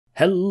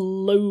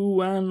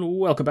Hello and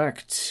welcome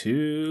back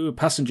to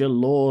Passenger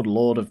Lord,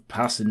 Lord of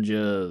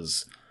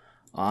Passengers.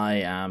 I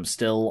am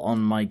still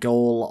on my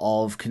goal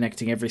of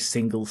connecting every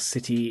single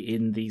city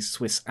in the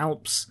Swiss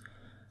Alps.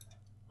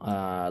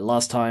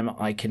 Last time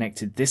I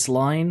connected this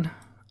line,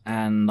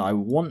 and I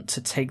want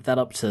to take that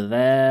up to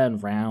there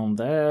and round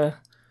there.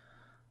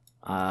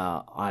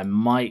 I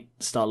might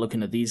start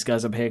looking at these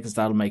guys up here, because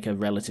that'll make a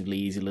relatively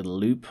easy little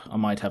loop. I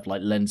might have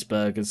like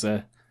Lenzburg as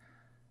a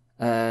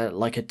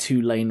like a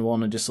 2-lane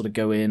one and just sort of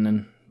go in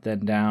and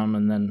then down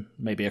and then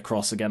maybe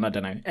across again. I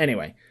don't know.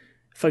 Anyway,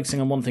 focusing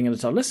on one thing at a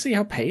time. Let's see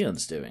how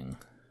Payern's doing.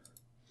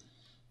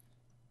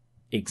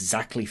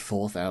 Exactly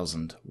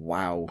 4,000.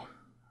 Wow.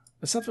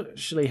 Let's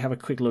actually have a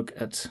quick look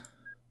at...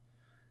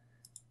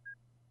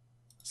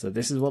 So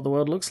this is what the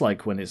world looks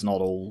like when it's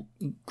not all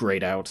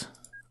greyed out.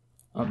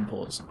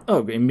 Unpause.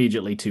 Oh,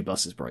 immediately 2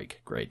 buses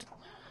break. Great.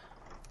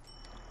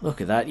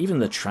 Look at that. Even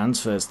the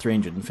transfer's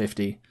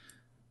 350.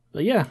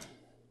 But yeah.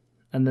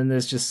 And then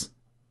there's just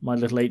my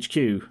little HQ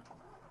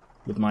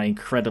with my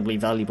incredibly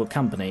valuable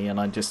company, and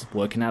I'm just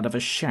working out of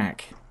a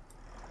shack.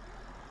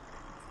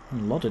 A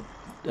lot of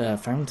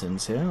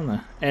fountains here, aren't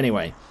there?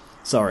 Anyway,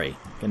 sorry,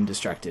 getting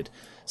distracted.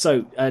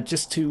 So,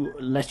 just to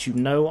let you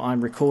know,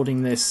 I'm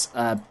recording this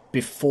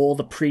before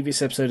the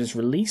previous episode is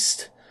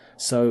released.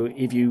 So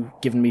if you've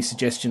given me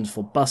suggestions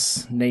for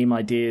bus name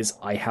ideas,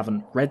 I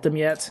haven't read them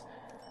yet.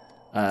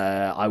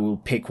 I will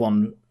pick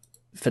one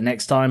for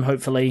next time,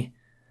 hopefully.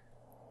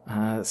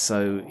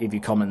 So if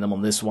you comment them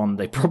on this one,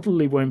 they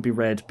probably won't be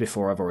read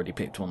before I've already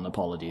picked one.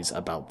 Apologies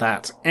about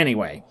that.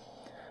 Anyway,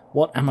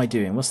 what am I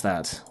doing? What's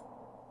that?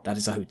 That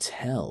is a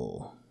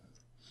hotel.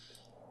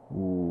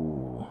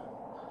 Ooh.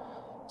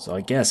 So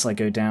I guess I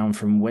go down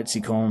from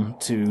Wetzikon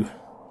to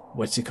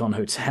Wetzikon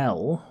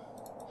Hotel,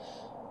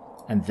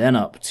 and then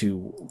up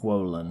to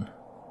Wohlen,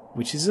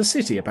 which is a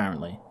city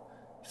apparently.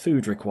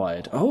 Food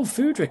required. Oh,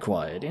 food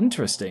required.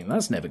 Interesting.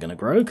 That's never going to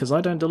grow, because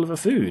I don't deliver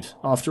food.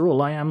 After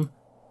all,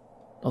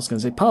 I was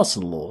going to say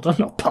Parcel Lord. I'm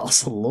not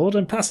Parcel Lord,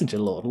 I'm Passenger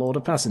Lord, Lord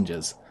of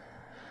Passengers.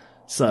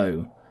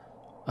 So,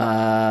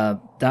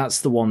 that's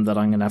the one that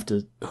I'm going to have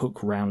to hook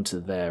round to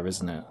there,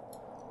 isn't it?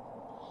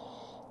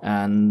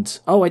 And,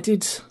 oh, I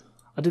didn't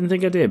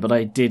think I did, but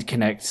I did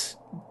connect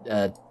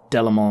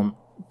Delamont,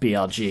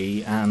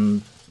 BRG,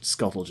 and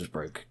Scottle just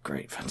broke.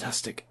 Great,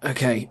 fantastic.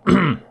 Okay.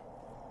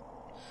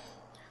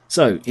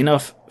 So,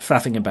 enough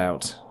faffing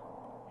about.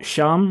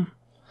 Sham,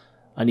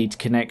 I need to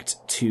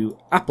connect to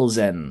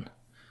Appelzen.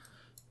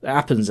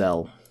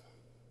 Appenzell.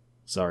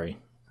 Sorry.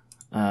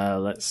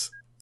 Let's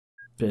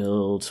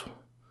build...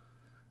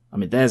 I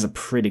mean, there's a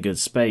pretty good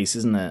space,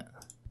 isn't it?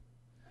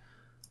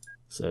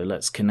 So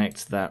let's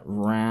connect that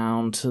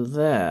round to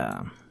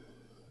there.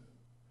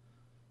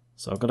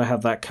 So I've got to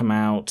have that come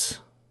out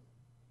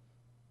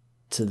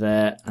to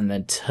there and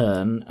then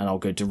turn, and I'll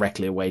go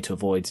directly away to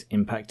avoid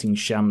impacting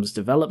Sham's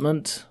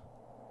development.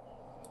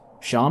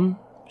 Sham?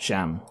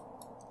 Sham.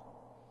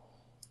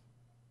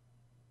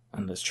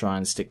 And let's try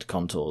and stick to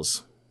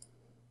contours.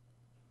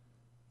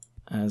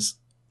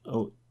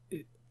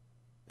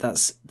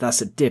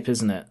 That's a dip,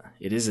 isn't it?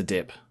 It is a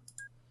dip.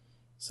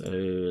 So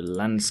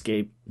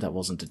landscape, that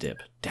wasn't a dip.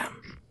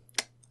 Damn,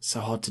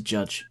 so hard to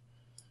judge.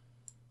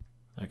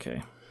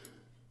 Okay.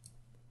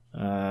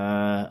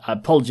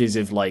 Apologies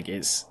if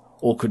it's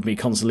awkward me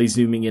constantly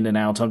zooming in and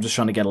out. I'm just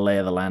trying to get a lay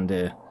of the land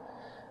here.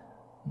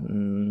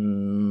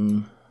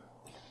 Am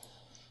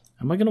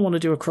I going to want to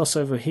do a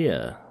crossover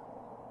here?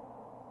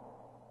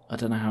 I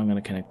don't know how I'm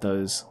going to connect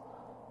those.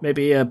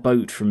 Maybe a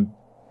boat from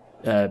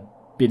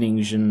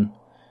Binningen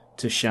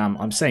to Sham.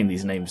 I'm saying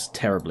these names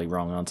terribly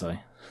wrong, aren't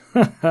I?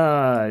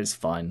 It's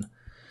fine.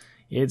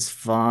 It's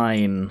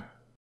fine.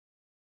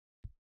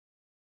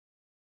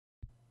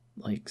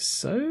 Like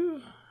so?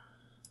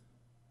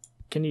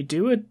 Can you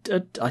do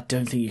I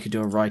don't think you could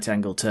do a right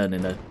angle turn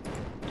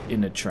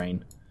in a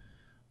train.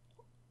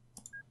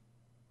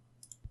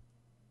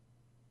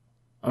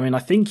 I mean, I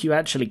think you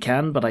actually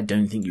can, but I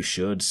don't think you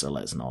should, so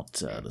let's not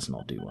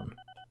do one.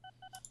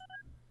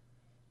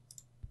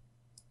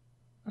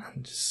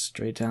 And just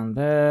straight down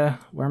there.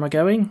 Where am I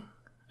going?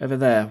 Over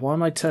there. Why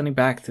am I turning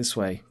back this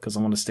way? Because I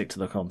want to stick to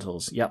the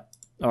contours. Yep.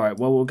 Alright,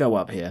 well, we'll go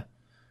up here.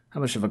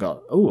 How much have I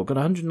got? Oh, I've got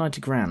 190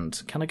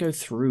 grand. Can I go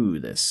through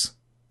this?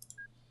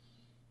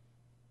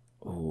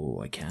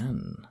 Oh, I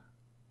can.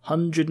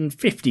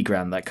 150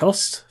 grand that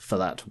cost for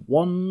that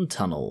one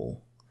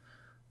tunnel.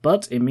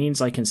 But it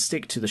means I can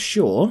stick to the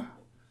shore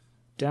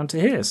down to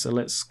here. So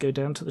let's go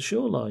down to the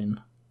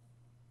shoreline.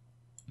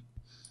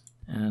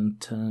 And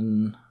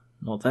turn...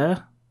 Not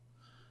there.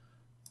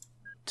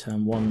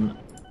 Turn one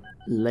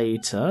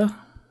later.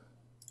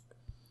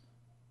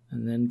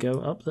 And then go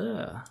up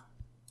there.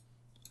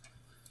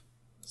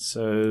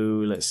 So,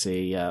 let's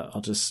see. Yeah,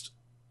 I'll just...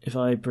 If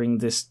I bring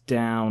this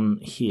down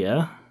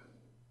here...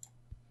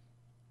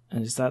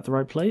 And is that the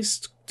right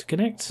place to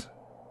connect?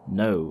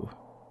 No.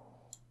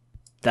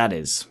 That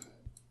is.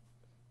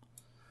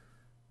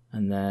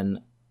 And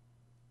then...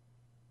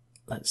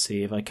 Let's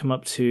see, if I come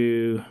up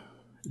to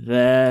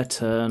there,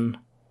 turn...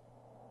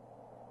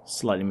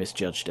 Slightly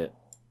misjudged it.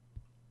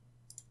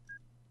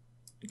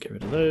 Get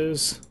rid of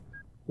those.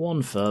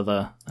 One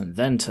further, and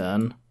then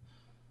turn.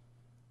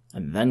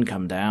 And then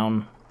come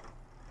down.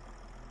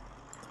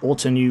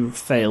 Auto-new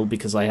failed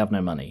because I have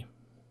no money.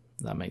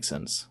 That makes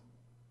sense.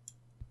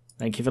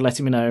 Thank you for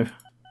letting me know.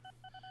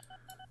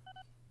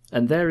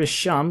 And there is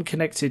Sham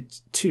connected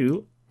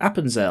to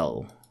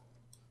Appenzell.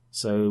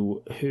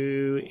 So,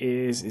 who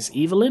is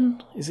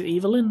Evelyn? Is it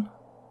Evelyn?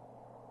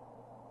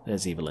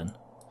 There's Evelyn.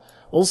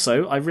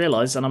 Also, I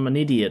realised, and I'm an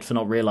idiot for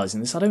not realising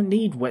this, I don't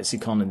need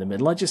Wetsukon in the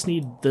middle, I just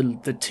need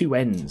the two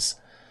ends.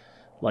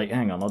 Like,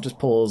 hang on, I'll just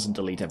pause and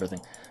delete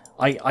everything.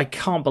 I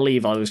can't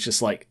believe I was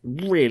just, like,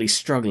 really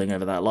struggling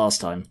over that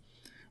last time.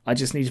 I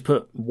just need to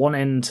put one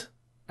end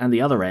and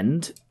the other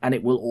end, and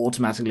it will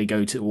automatically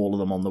go to all of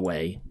them on the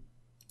way.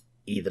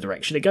 Either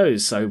direction it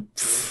goes, so...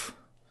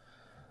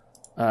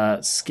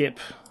 skip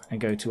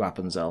and go to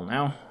Appenzell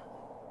now.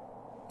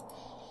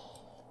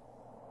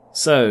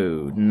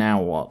 So,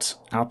 now what?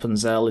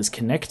 Appenzell is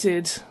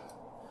connected.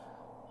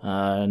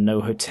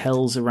 No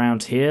hotels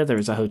around here. There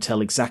is a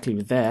hotel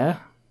exactly there.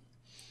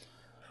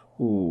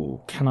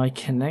 Ooh, can I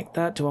connect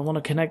that? Do I want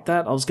to connect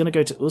that? I was going to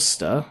go to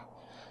Uster.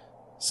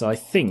 So I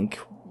think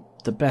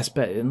the best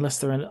bet,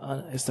 unless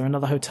is there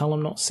another hotel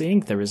I'm not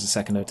seeing? There is a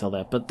second hotel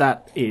there, but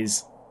that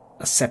is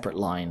a separate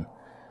line.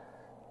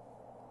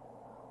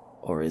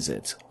 Or is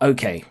it?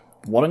 Okay,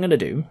 what I'm going to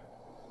do...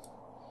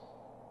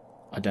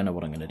 I don't know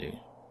what I'm going to do.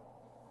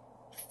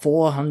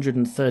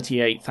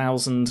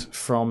 438,000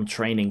 from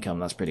train income.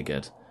 That's pretty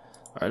good.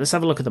 All right, let's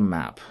have a look at the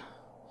map.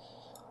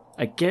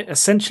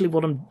 Essentially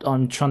what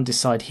I'm trying to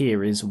decide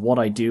here is what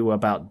I do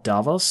about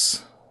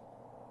Davos.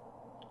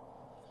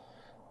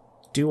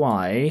 Do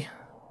I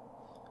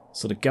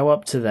sort of go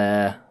up to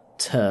there,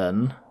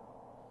 turn,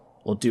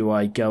 or do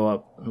I go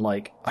up,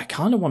 like, I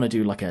kind of want to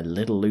do like a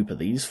little loop of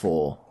these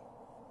four.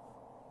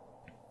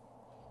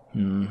 I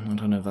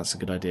don't know if that's a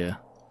good idea.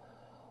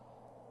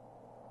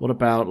 What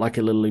about like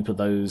a little loop of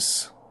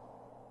those,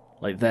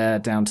 like there,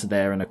 down to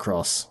there, and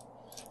across?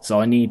 So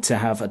I need to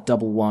have a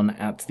double one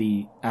at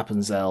the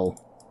Appenzell,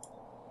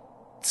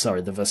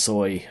 sorry, the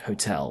Versailles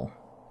Hotel.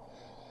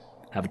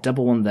 Have a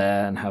double one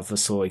there and have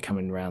Versailles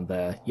coming around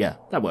there. Yeah,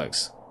 that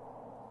works.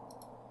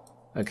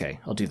 Okay,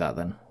 I'll do that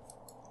then.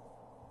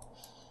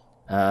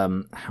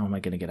 How am I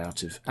going to get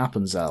out of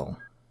Appenzell?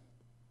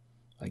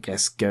 I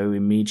guess go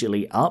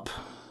immediately up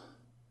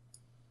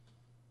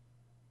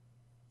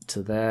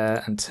to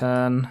there and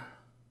turn,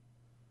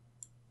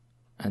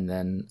 and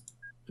then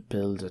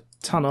build a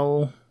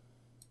tunnel,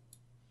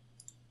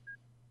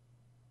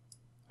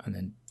 and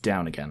then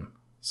down again,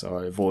 so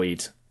I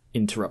avoid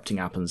interrupting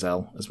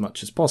Appenzell as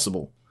much as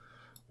possible.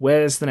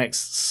 Where's the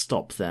next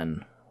stop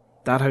then?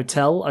 That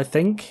hotel, I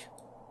think.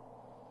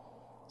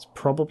 It's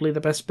probably the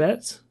best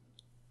bet.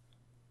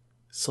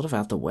 It's sort of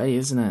out the way,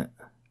 isn't it?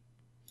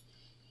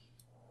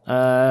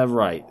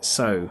 Right,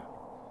 so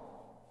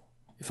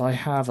if I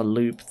have a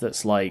loop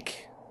that's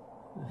like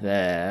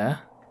there,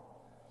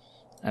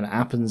 and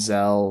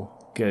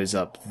Appenzell goes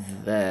up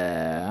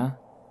there,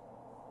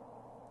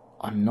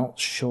 I'm not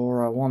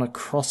sure I want to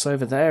cross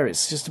over there.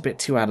 It's just a bit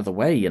too out of the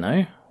way, you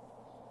know?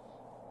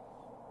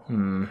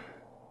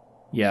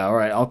 Yeah,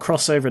 alright, I'll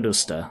cross over at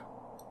Uster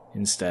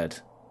instead,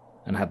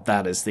 and have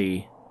that as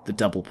the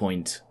double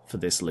point for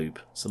this loop.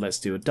 So let's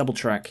do a double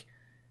track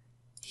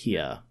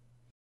here.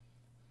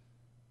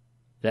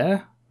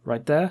 There?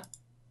 Right there?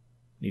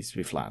 Needs to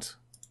be flat.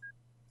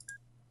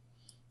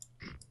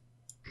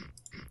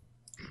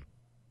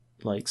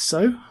 Like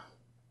so.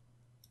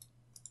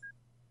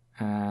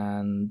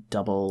 And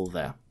double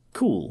there.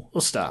 Cool.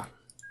 Uster.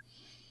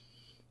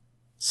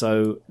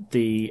 So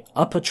the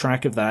upper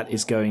track of that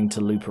is going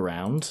to loop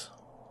around.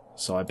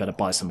 So I better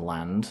buy some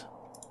land.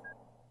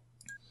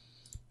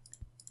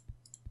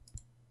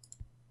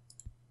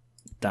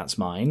 That's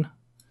mine.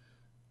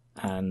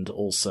 And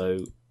also...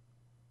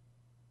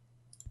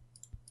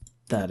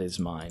 that is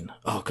mine.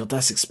 Oh god,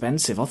 that's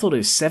expensive. I thought it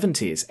was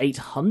 70. It's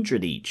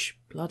 800 each.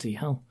 Bloody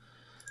hell.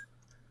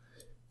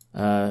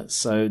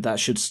 So that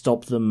should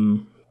stop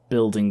them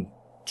building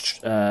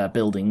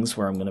buildings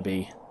where I'm going to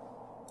be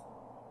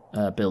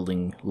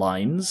building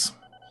lines.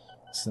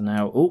 So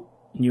now, oh,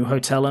 new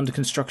hotel under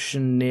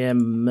construction near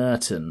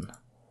Merton.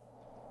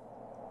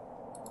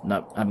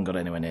 No, I haven't got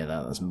anywhere near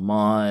that. That's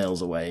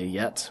miles away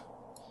yet.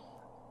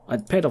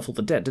 I'd paid off all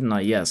the debt, didn't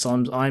I? Yeah,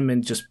 so I'm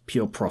in just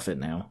pure profit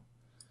now.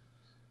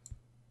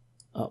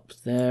 Up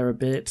there a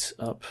bit,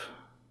 up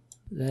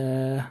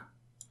there.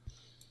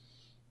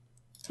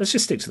 Let's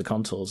just stick to the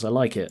contours. I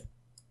like it.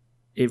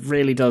 It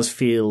really does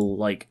feel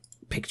like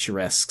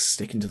picturesque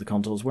sticking to the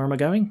contours. Where am I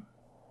going?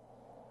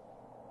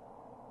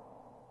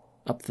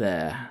 Up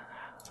there.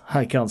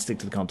 I can't stick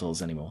to the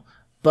contours anymore.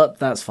 But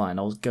that's fine.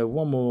 I'll go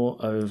one more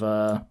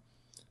over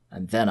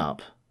and then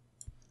up.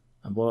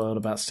 And what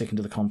about sticking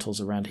to the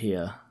contours around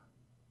here?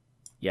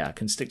 Yeah, I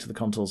can stick to the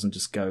contours and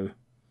just go...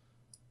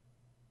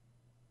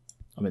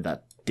 I mean,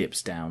 that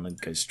dips down and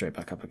goes straight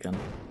back up again.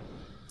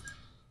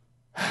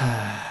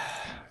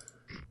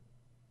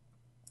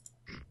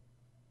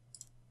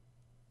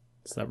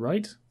 Is that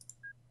right?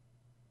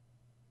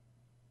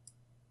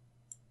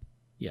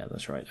 Yeah,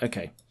 that's right.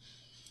 Okay.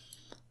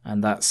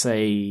 And that's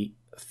a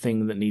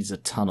thing that needs a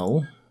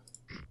tunnel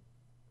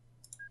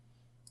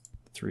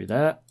through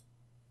there.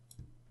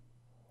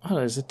 Oh,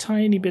 there's a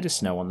tiny bit of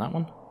snow on that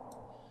one.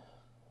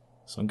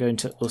 So I'm going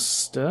to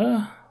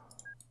Uster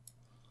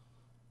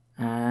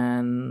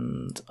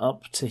and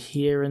up to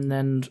here and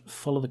then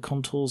follow the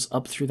contours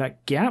up through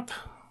that gap.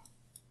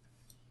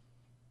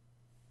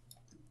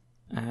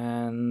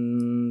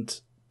 And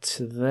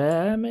to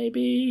there,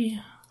 maybe?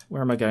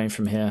 Where am I going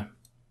from here?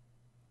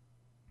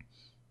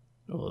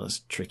 Oh,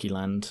 that's tricky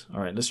land.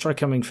 Alright, let's try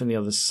coming from the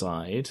other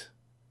side.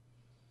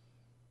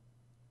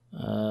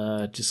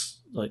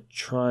 Just, like,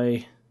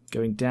 try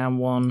going down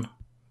one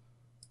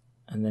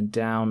and then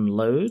down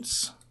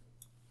loads.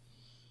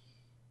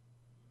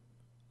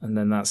 And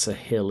then that's a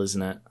hill,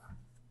 isn't it?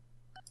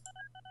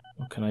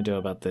 What can I do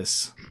about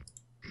this?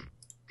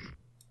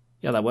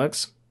 Yeah, that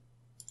works.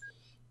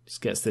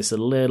 Just gets this a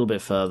little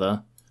bit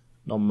further.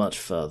 Not much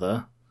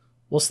further.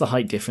 What's the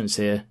height difference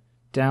here?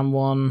 Down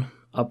one,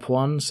 up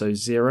one, so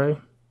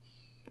 0.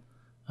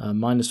 -1,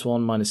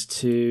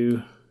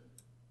 -2.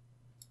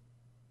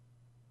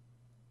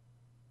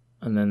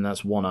 And then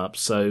that's 1 up.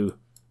 So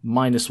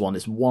 -1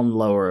 is 1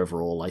 lower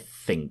overall, I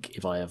think,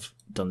 if I have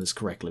done this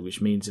correctly.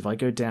 Which means if I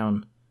go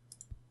down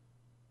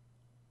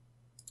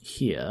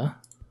here,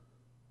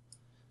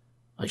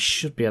 I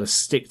should be able to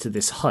stick to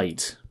this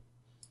height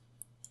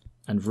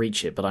and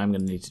reach it, but I'm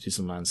going to need to do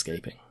some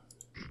landscaping.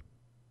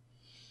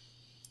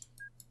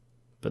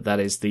 But that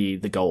is the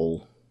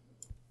goal.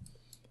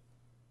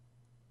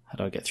 How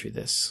do I get through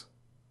this?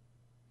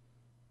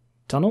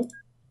 Tunnel?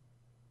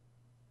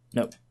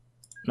 Nope.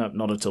 Nope,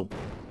 not at all.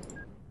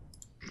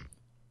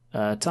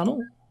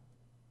 Tunnel?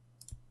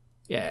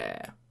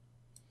 Yeah.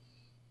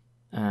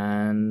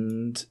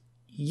 And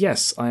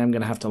yes, I am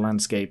going to have to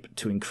landscape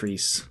to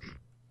increase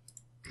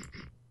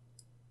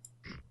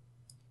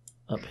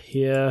up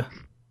here.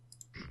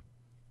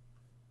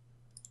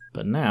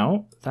 But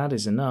now, that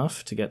is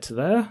enough to get to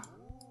there.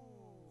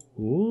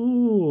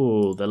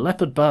 Ooh, the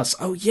leopard bus.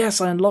 Oh yes,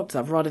 I unlocked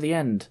that right at the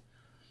end.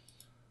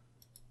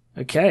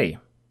 Okay.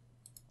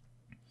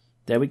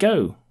 There we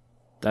go.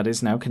 That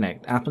is now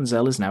connected.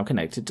 Appenzell is now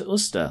connected to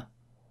Uster.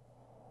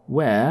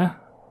 Where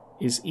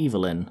is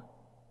Evelyn?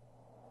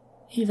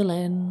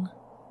 Evelyn?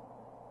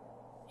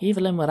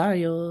 Evelyn, where are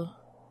you?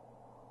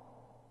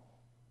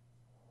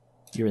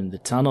 You're in the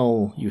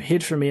tunnel. You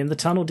hid from me in the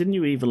tunnel, didn't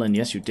you, Evelyn?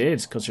 Yes, you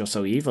did, because you're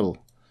so evil.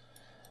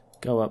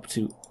 Go up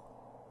to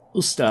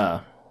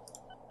Uster.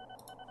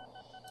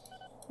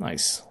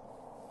 Nice.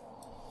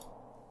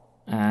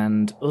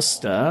 And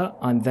Uster,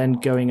 I'm then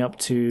going up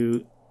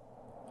to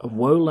a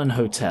Wohlen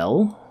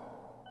Hotel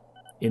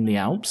in the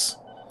Alps.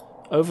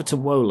 Over to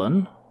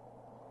Wohlen.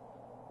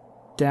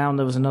 Down,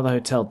 there was another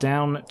hotel.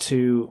 Down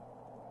to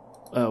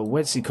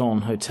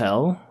Wetzikon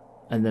Hotel.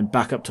 And then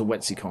back up to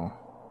Wetzikon.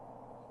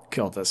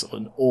 God, that's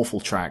an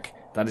awful track.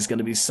 That is going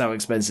to be so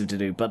expensive to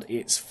do, but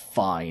it's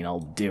fine. I'll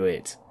do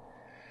it.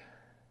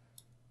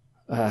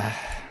 I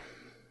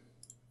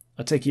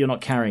take it you're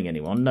not carrying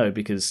anyone? No,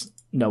 because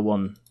no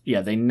one... Yeah,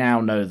 they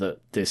now know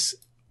that this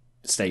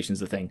station's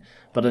the thing.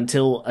 But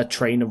until a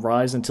train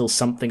arrives, until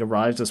something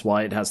arrives, that's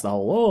why it has the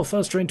whole, oh,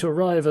 first train to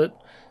arrive at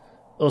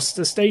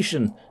Uster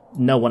Station.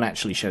 No one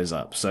actually shows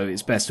up, so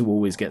it's best to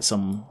always get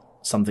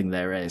something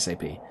there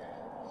ASAP.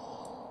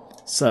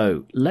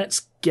 So,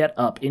 let's get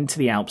up into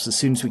the Alps as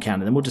soon as we can,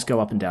 and then we'll just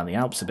go up and down the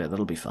Alps a bit.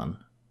 That'll be fun.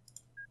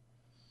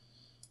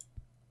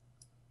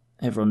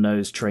 Everyone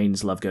knows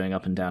trains love going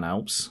up and down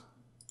Alps.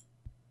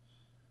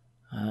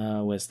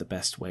 Where's the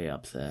best way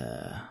up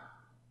there?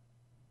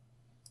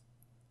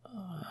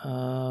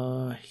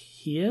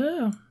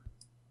 Here?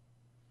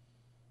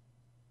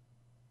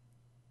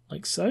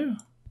 Like so?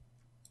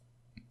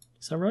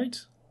 Is that right?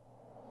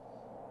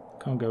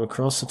 Can't go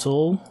across at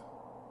all.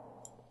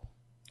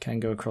 Can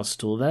go across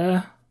at all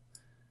there.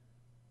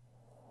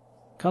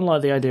 Kind of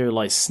like the idea of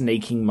like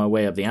snaking my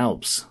way up the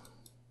Alps.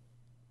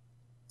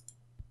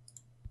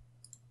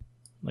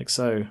 Like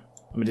so.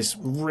 I mean, it's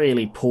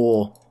really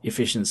poor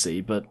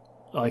efficiency, but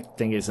I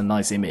think it's a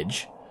nice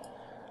image.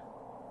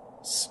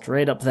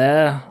 Straight up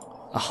there,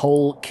 a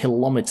whole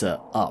kilometre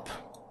up.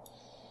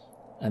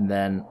 And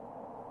then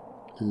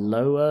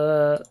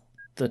lower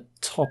the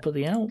top of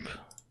the Alp.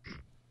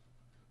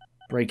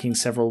 Breaking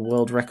several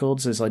world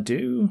records as I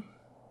do.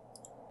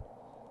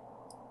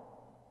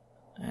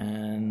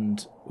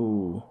 And,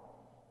 ooh,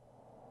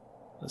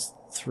 that's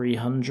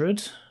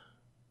 300.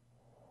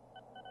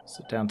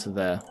 So down to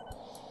there.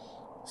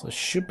 So I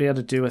should be able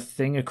to do a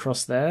thing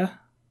across there.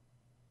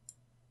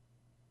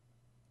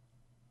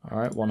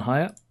 Alright, one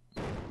higher.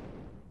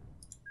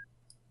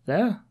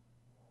 There.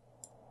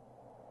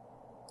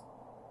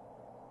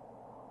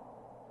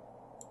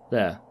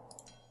 There.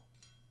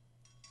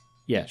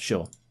 Yeah,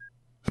 sure.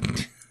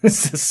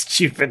 It's a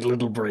stupid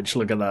little bridge,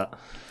 look at that.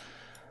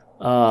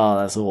 Oh,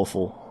 that's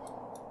awful.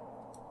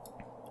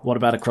 What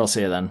about across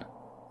here then?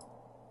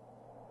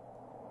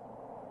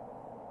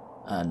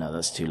 No,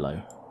 that's too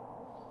low.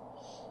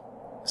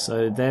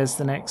 So there's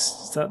the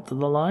next... Is that the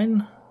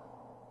line?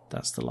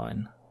 That's the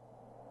line.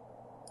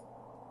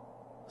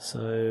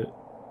 So...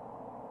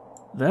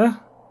 There?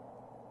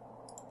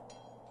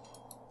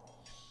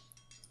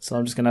 So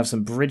I'm just going to have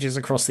some bridges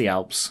across the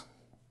Alps.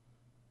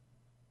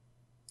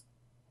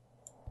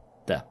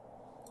 There.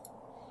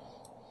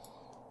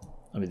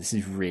 I mean, this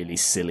is really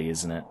silly,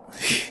 isn't it?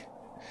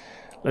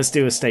 Let's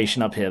do a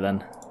station up here,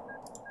 then.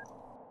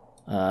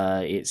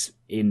 It's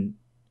in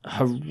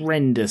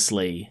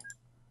horrendously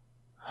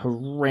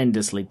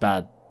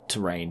bad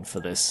terrain for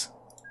this.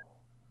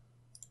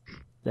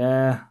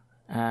 There,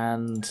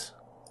 and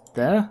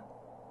there?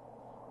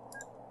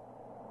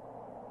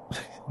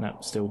 No,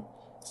 still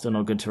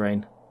not good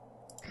terrain.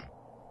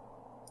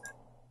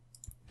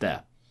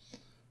 There.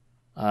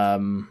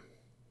 Well,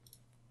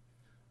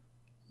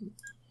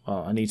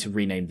 I need to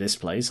rename this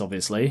place,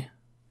 obviously.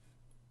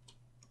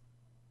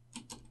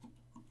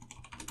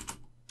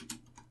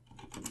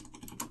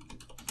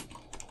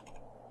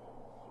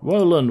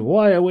 Roland,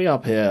 why are we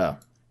up here?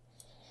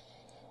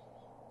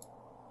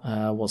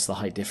 What's the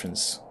height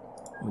difference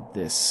with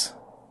this?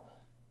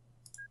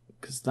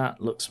 Because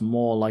that looks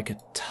more like a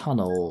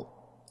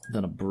tunnel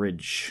than a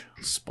bridge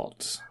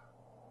spot.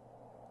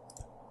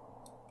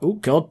 Oh,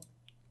 God.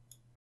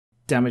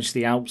 Damage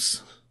the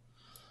Alps.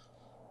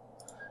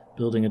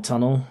 Building a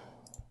tunnel.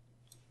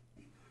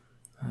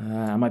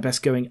 Am I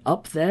best going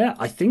up there?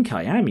 I think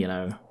I am, you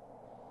know.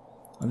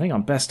 I think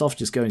I'm best off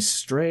just going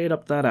straight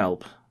up that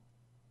Alp.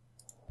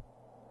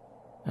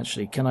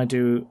 Actually, can I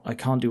do... I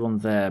can't do one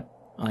there.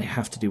 I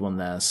have to do one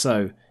there.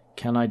 So,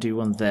 can I do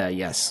one there?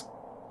 Yes.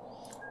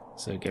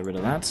 So, get rid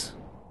of that.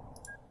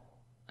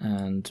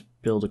 And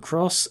build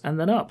across, and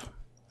then up.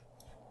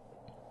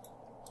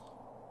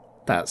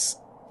 That's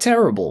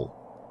terrible.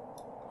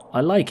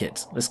 I like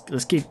it.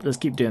 Let's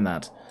keep doing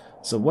that.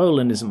 So,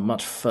 Wolan isn't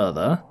much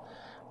further.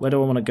 Where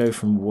do I want to go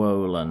from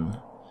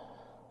Wolan?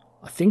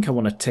 I think I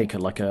want to take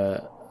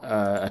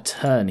a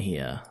turn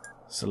here.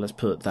 So, let's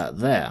put that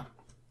there.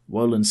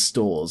 Wolan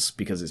stores,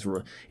 because it's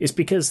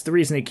because the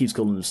reason it keeps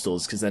calling them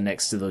stores is because they're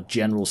next to the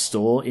general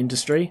store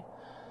industry.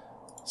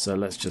 So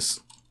let's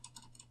just...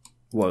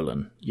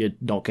 Wolan, you're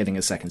not getting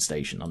a second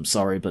station. I'm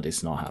sorry, but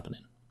it's not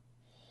happening.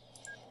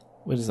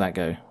 Where does that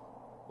go?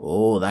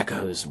 Oh, that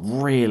goes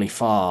really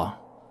far.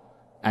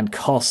 And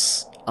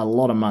costs a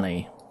lot of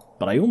money.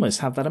 But I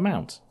almost have that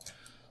amount.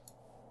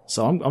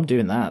 So I'm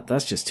doing that.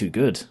 That's just too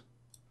good.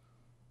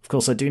 Of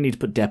course, I do need to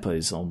put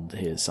depots on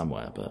here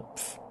somewhere, but...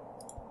 Pff.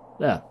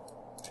 There.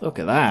 Look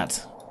at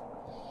that.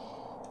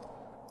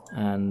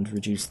 And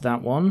reduce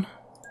that one.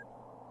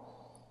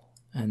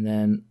 And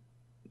then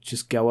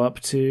just go up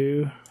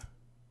to...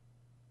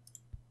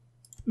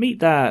 Meet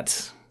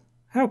that.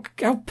 How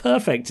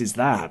perfect is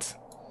that?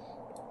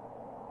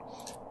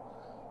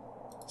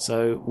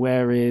 So,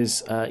 where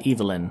is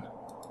Evelyn?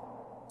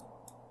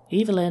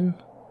 Evelyn.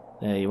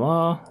 There you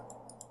are.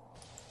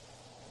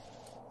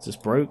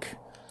 Just broke.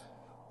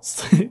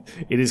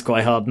 It is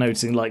quite hard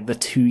noticing like the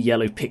 2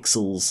 yellow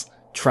pixels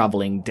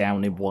travelling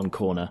down in one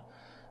corner.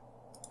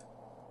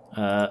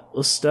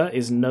 Uster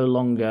is no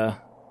longer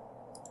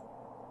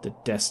the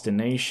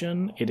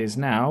destination. It is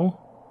now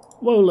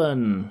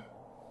Wolan.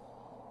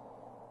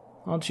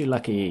 Aren't you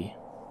lucky?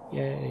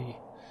 Yay.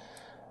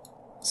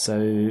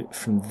 So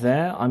from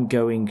there I'm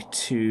going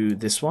to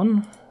this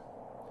one.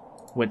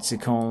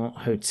 Wetsikon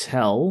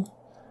Hotel.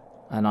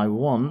 And I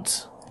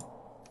want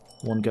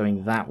one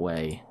going that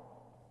way.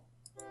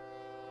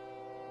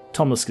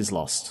 Tomusk is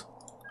lost.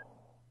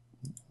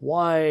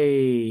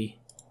 Why?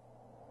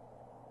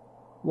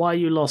 Why are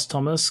you lost,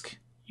 Tomusk?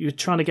 You were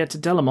trying to get to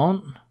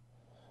Delamont?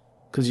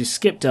 Because you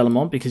skipped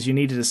Delamont because you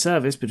needed a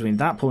service between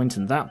that point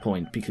and that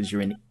point because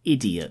you're an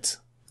idiot.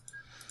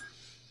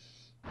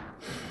 Let's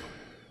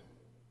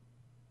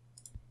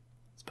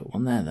put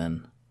one there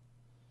then.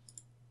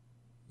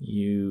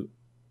 You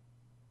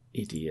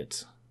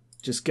idiot.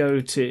 Just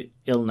go to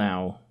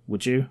Ilnau,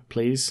 would you,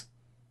 please?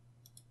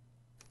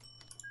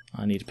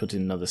 I need to put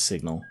in another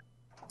signal.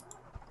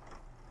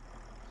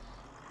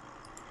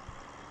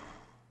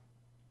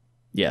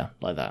 Yeah,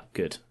 like that.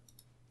 Good.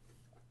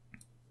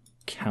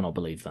 Cannot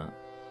believe that.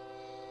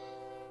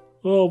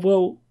 Oh,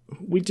 well,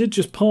 we did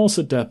just pass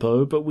a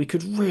depot, but we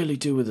could really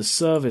do with a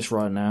service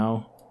right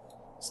now.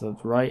 Is that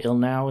right?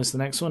 Ilnau is the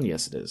next one?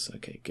 Yes, it is.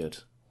 Okay, good.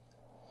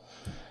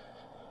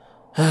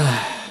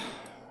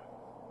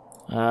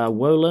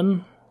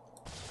 Wolan.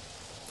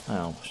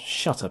 Oh,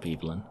 shut up,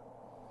 Evelyn.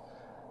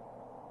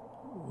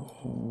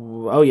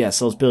 Oh,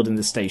 yes, I was building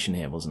the station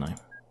here, wasn't I?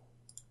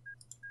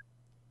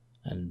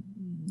 And...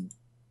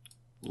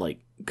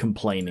 like,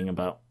 complaining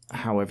about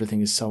how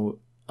everything is so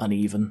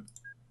uneven.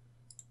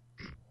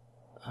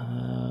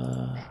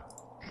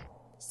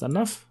 Is that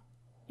enough?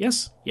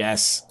 Yes?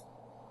 Yes.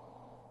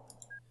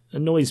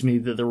 Annoys me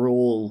that they're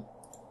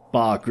all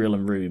bar, grill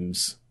and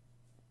rooms.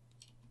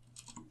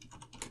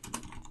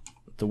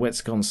 The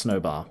Wetsikon Snow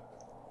Bar.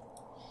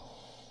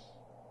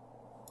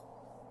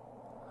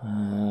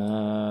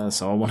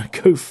 So I want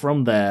to go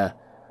from there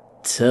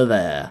to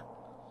there.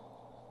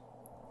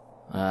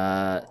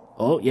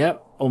 Oh, yeah.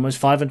 almost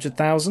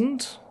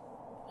 500,000,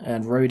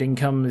 and road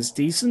income is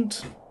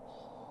decent.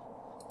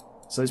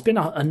 So it's been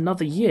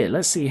another year.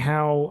 Let's see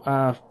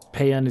how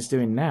Pay Earn is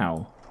doing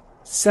now.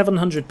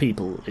 700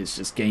 people is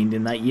just gained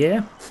in that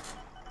year.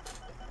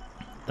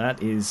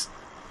 That is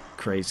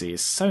crazy.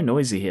 It's so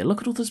noisy here.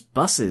 Look at all those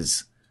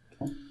buses.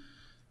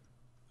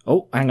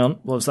 Oh, hang on.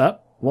 What was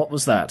that? What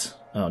was that?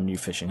 Oh, new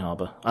fishing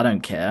harbour. I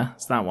don't care.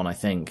 It's that one, I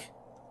think.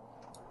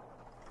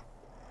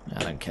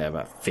 I don't care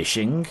about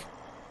fishing.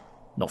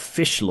 Not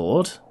Fish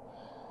Lord.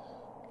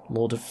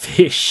 Lord of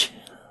Fish.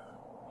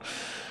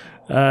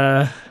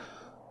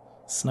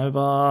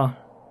 Snowbar.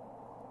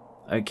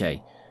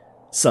 Okay.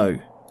 So,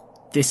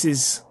 this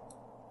is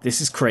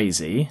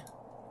crazy.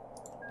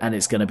 And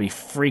it's going to be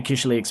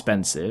freakishly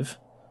expensive.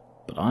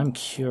 But I'm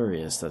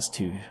curious. That's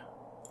too...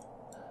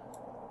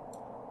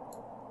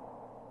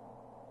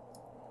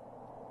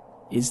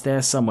 Is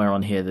there somewhere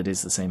on here that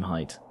is the same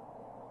height?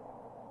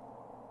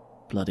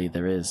 Bloody,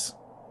 there is.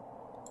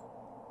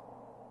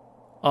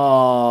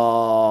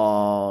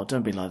 Oh,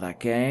 don't be like that,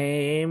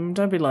 game.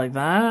 Don't be like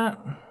that.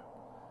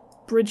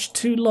 Bridge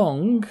too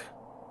long.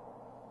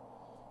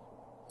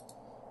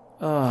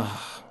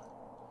 Ah,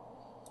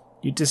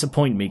 you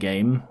disappoint me,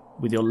 game,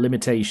 with your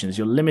limitations,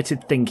 your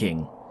limited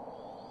thinking.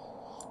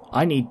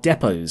 I need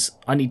depots.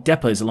 I need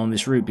depots along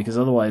this route, because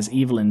otherwise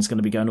Evelyn's going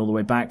to be going all the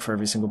way back for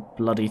every single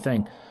bloody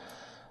thing.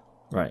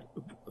 Right.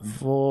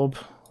 Vorb.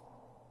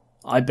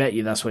 I bet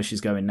you that's where she's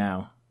going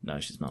now. No,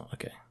 she's not.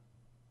 Okay.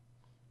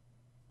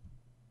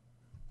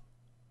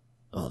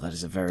 Oh, that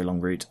is a very long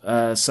route.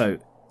 So,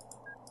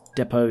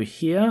 depot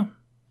here.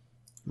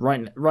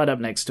 Right up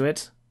next to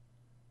it.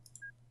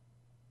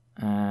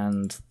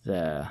 And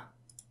there.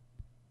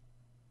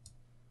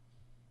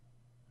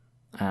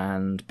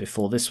 And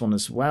before this one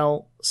as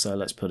well. So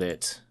let's put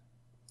it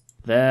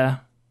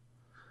there.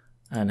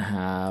 And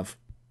have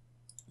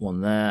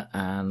one there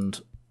and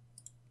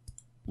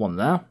one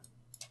there.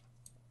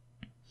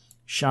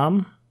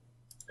 Sham.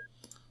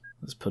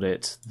 Let's put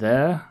it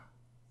there.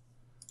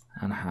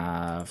 And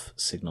have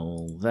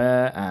signal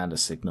there and a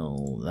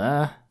signal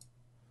there.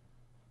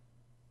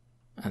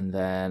 And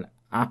then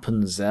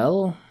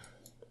Appenzell.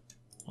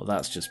 Well,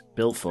 that's just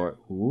built for it.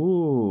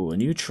 Ooh, a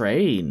new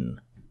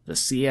train. The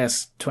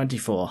CS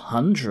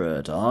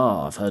 2400.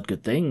 Ah, I've heard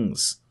good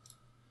things.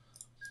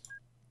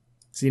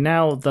 See,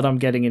 now that I'm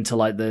getting into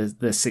like the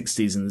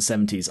 60s and the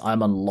 70s,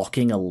 I'm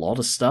unlocking a lot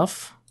of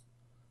stuff.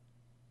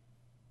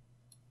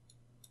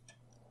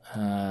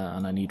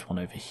 And I need one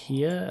over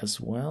here as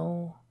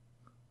well.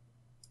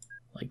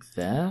 Like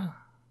there.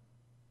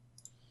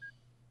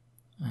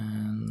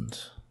 And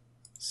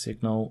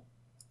signal.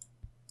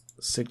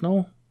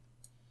 Signal.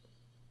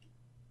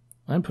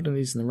 I'm putting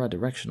these in the right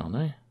direction, aren't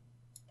I?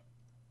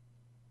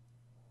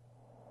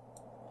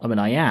 I mean,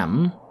 I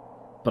am,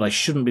 but I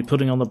shouldn't be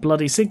putting on the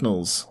bloody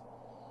signals.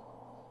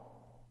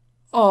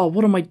 Oh,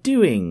 what am I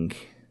doing?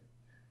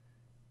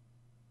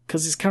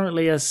 Because it's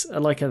currently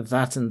like a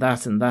that and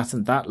that and that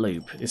and that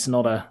loop. It's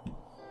not a...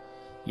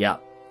 Yeah,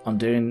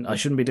 I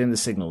shouldn't be doing the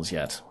signals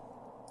yet.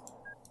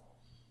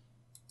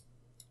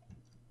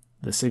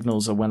 The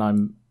signals are when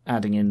I'm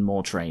adding in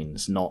more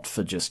trains, not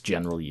for just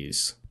general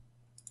use.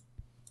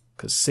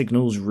 Because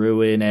signals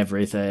ruin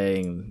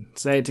everything.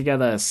 Say it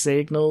together.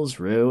 Signals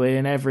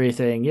ruin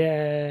everything.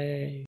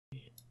 Yay!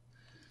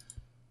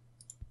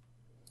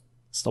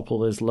 Stop all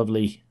those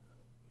lovely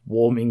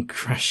warming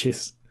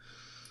crashes.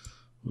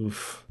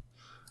 Oof.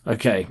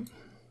 Okay.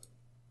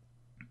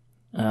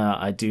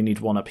 I do need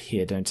one up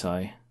here, don't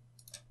I?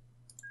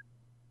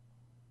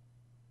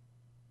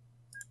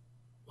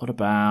 What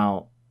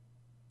about...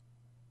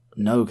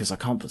 No, because I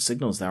can't put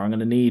signals there. I'm going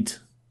to need...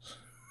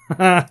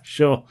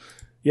 Sure.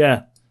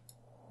 Yeah.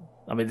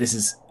 I mean, this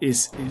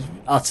is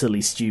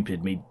utterly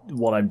stupid,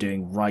 what I'm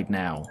doing right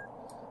now.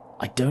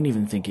 I don't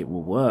even think it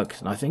will work,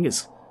 and I think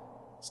it's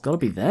got to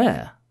be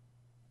there.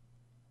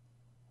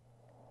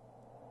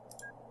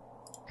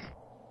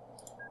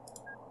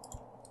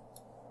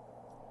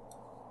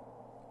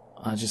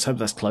 I just hope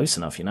that's close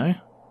enough, you know?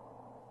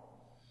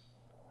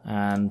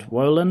 And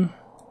Wolan,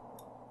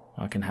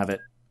 I can have it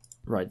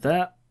right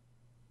there.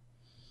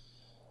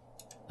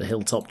 The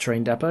Hilltop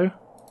train depot.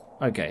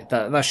 Okay,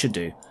 that should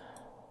do.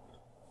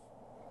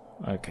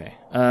 Okay,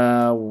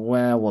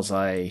 where was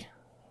I?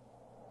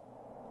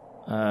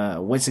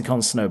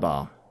 Witticon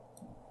Snowbar.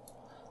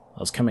 I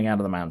was coming out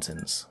of the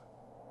mountains.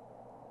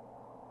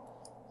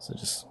 So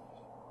just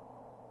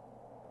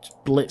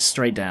blitz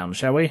straight down,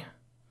 shall we?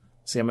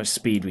 See how much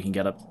speed we can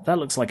get up. That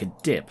looks like a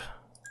dip.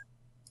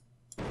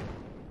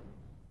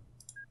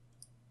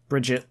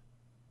 Bridge it.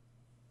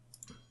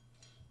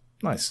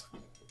 Nice.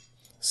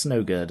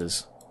 Snow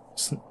girders.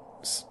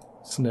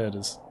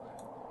 Snurders.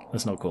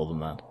 Let's not call them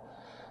that.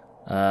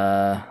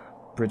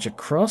 Bridge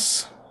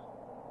across.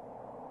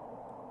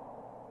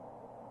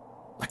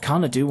 I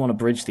kind of do want to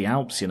bridge the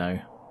Alps, you know.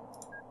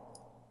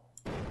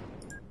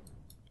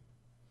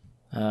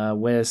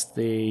 Where's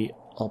the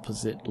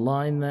opposite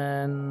line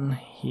then?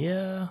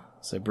 Here.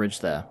 So bridge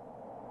there.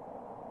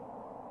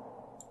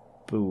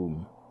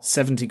 Boom.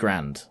 70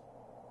 grand.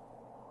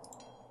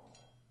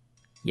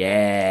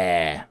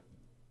 Yeah.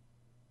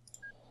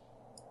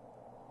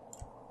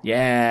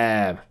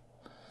 Yeah.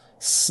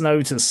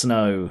 Snow to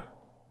snow.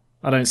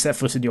 I don't set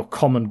foot in your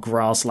common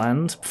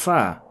grassland.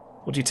 Pfah.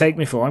 What do you take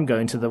me for? I'm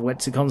going to the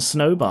Wetsikon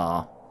Snow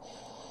Bar.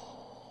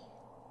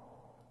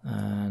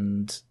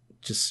 And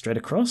just straight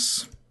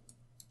across.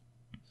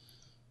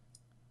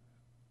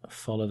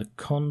 Follow the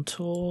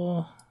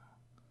contour.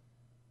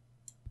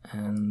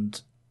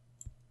 And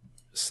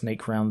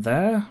snake round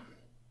there.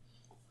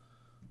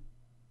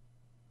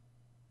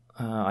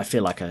 I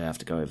feel like I have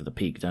to go over the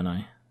peak, don't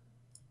I?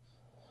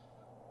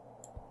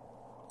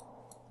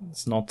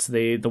 It's not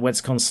the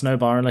Wetsikon Snow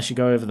Bar unless you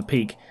go over the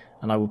peak.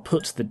 And I will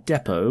put the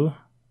depot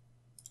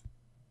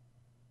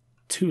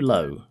too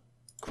low.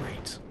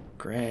 Great.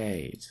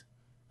 Great.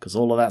 Because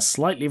all of that's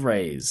slightly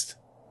raised.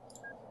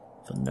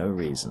 For no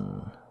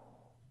reason.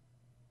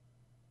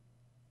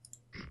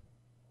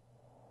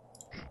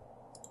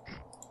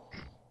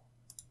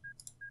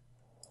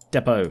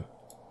 Depot.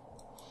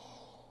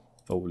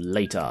 For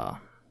later.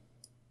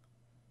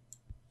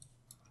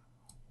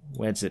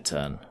 Where does it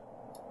turn?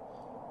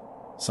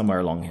 Somewhere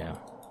along here.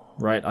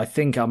 Right, I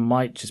think I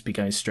might just be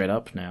going straight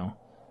up now.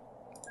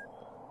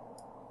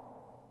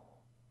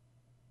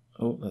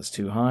 Oh, that's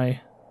too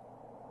high.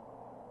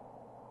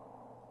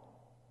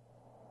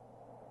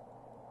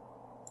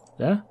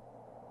 There?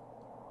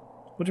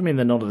 What do you mean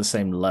they're not at the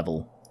same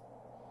level?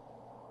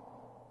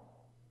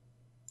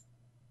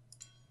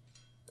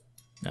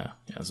 No,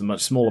 yeah, it's a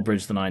much smaller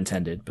bridge than I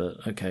intended,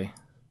 but okay.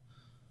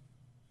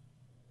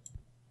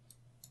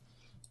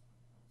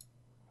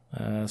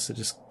 So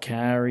just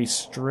carry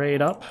straight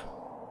up.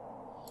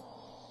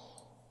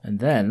 And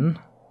then,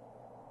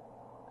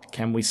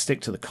 can we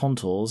stick to the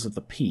contours of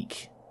the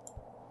peak?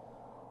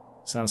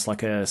 Sounds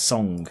like a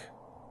song.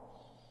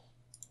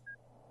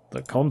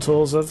 The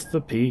contours of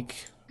the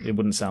peak. It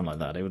wouldn't sound like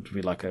that. It would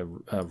be like a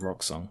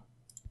rock song.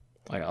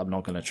 I'm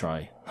not going to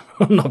try.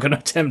 I'm not going to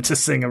attempt to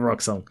sing a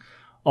rock song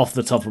off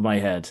the top of my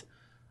head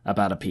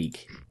about a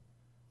peak.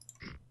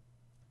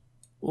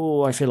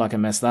 Oh, I feel like I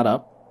messed that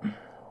up.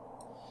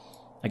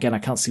 Again, I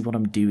can't see what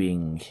I'm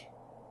doing.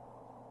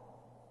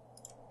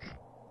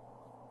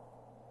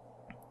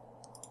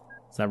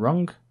 Is that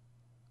wrong?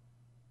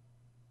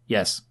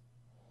 Yes.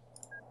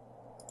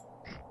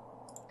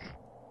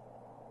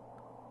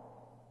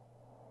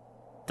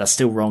 That's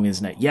still wrong,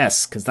 isn't it?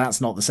 Yes, because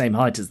that's not the same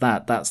height as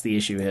that. That's the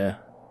issue here.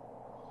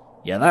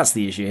 Yeah, that's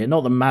the issue here.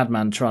 Not the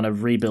madman trying to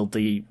rebuild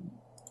the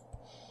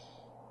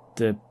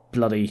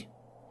bloody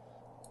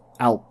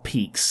Alp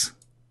peaks.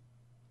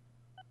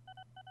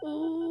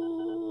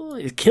 Oh,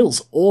 it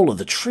kills all of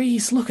the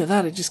trees. Look at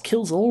that. It just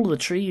kills all of the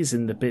trees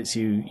in the bits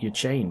you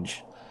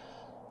change.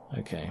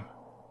 Okay.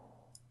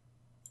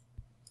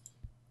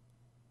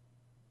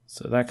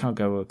 So that can't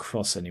go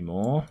across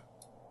anymore.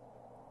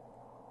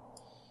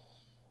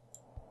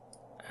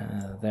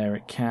 There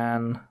it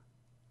can.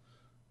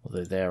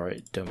 Although there I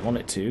don't want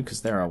it to,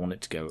 because there I want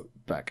it to go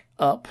back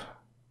up.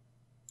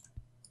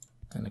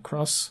 And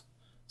across.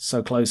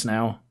 So close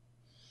now.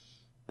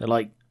 They're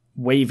like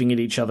waving at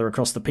each other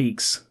across the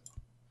peaks.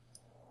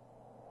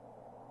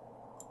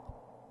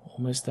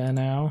 Almost there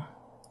now.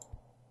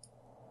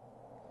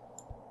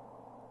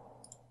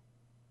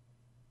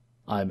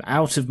 I'm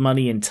out of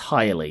money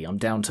entirely. I'm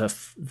down to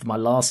my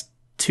last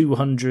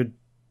 £200.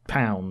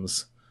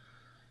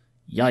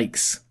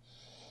 Yikes.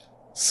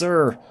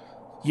 Sir,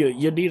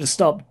 you need to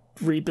stop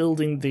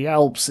rebuilding the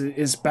Alps.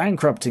 It's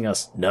bankrupting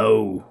us.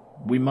 No,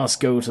 we must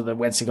go to the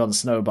Wetsikon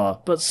Snow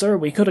Bar. But sir,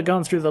 we could have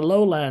gone through the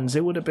lowlands.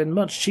 It would have been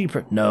much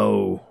cheaper.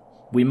 No,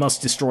 we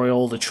must destroy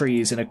all the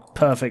trees in a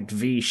perfect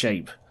V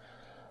shape.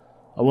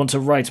 I want to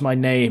write my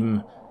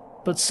name.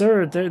 But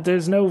sir,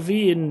 there's no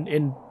V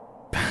in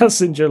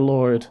Passenger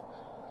Lord.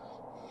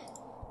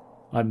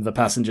 I'm the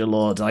Passenger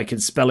Lord. I can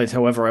spell it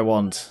however I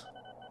want.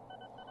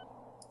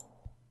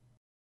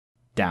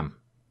 Damn.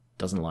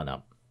 Doesn't line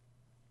up.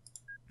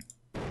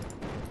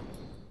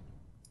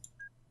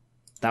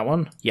 That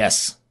one?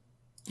 Yes.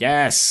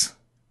 Yes!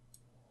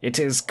 It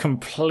is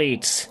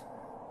complete.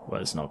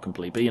 Well, it's not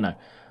complete, but you know.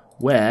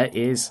 Where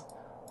is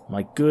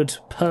my good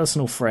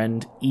personal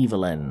friend,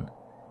 Evelyn?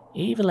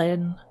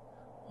 Evelyn,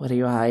 what are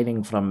you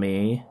hiding from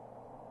me?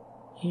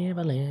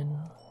 Evelyn.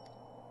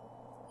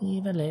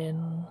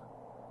 Evelyn.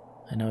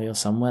 I know you're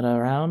somewhere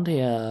around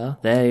here.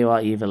 There you are,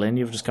 Evelyn.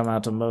 You've just come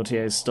out of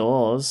Motier's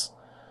stores.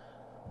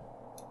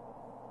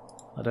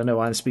 I don't know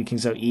why I'm speaking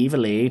so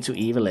evilly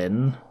to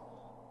Evelyn.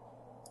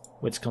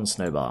 Wetsikon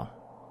Snow Bar.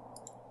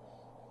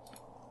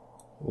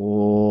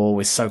 Oh,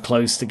 we're so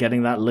close to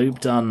getting that loop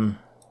done.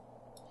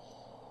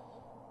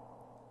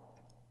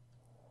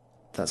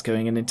 That's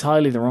going in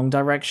entirely the wrong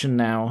direction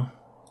now.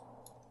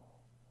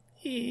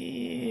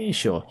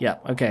 Sure, yeah,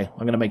 okay, I'm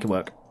going to make it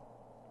work.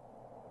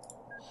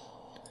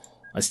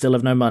 I still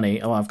have no money.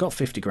 Oh, I've got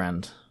 50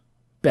 grand.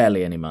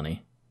 Barely any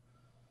money.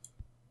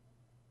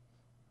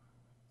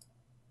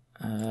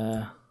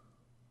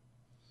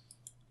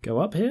 Go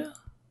up here?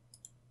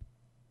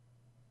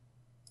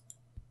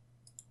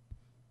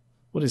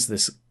 What is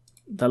this?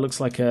 That looks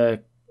like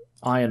a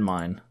iron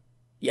mine.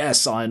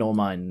 Yes, iron ore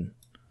mine.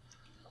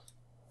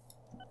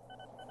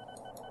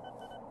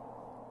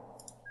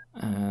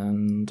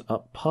 And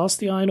up past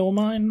the iron ore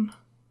mine.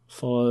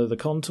 Follow the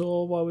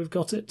contour while we've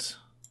got it.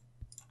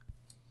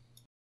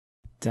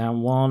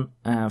 Down one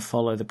and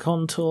follow the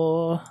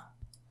contour.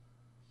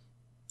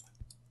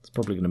 It's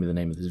probably going to be the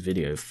name of this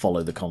video.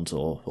 Follow the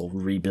contour or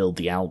rebuild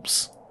the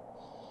Alps.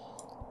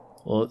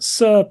 Or,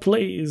 sir,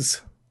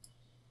 please.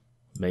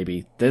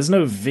 Maybe. There's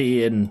no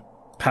V in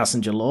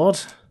Passenger Lord.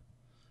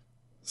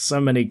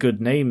 So many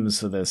good names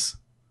for this.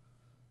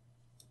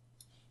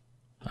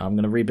 I'm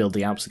going to rebuild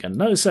the Alps again.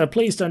 No, sir,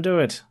 please don't do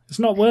it. It's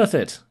not worth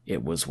it.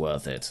 It was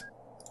worth it.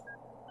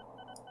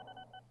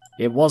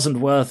 It wasn't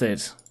worth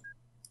it.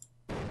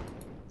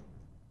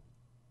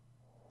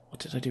 What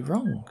did I do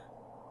wrong?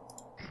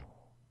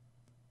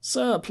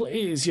 Sir,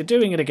 please, you're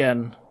doing it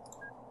again.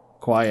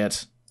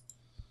 Quiet.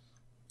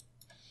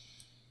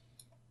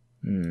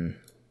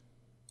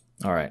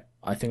 Alright,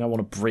 I think I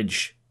want to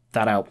bridge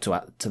that Alp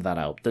to that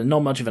Alp. There's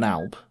not much of an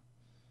Alp,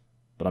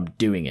 but I'm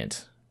doing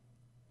it.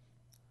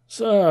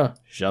 Sir,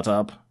 shut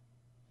up.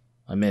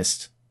 I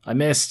missed. I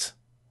missed.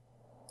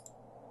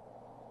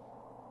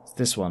 It's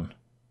this one.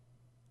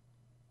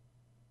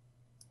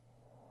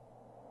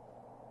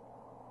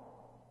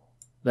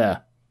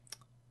 There.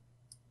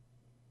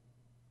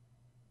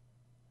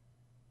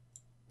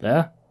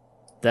 There?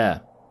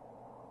 There.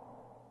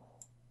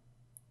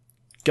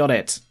 Got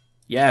it.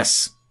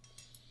 Yes.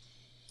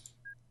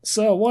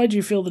 Sir, why do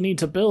you feel the need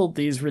to build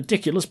these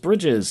ridiculous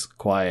bridges?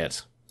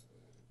 Quiet.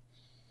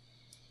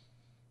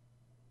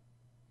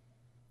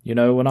 You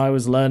know, when I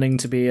was learning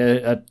to be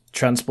a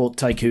transport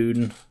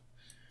tycoon,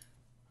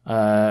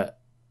 my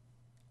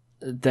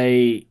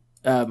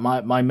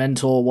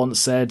mentor once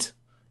said,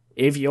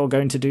 if you're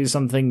going to do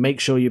something, make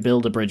sure you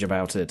build a bridge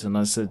about it. And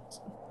I said,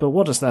 but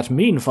what does that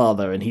mean,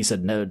 Father? And he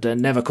said, no,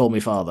 never call me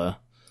Father.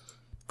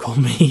 Call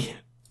me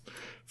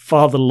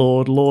Father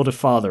Lord, Lord of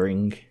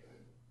Fathering.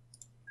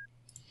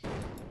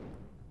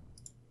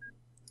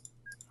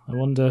 I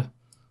wonder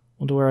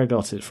where I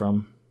got it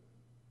from.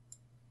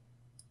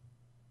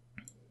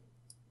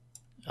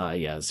 Ah,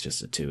 yeah, it's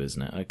just a 2,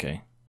 isn't it?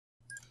 Okay.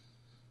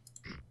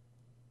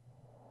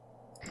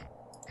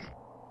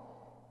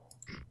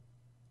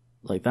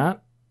 Like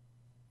that?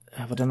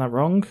 Have I done that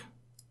wrong?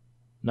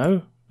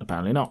 No?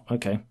 Apparently not.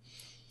 Okay.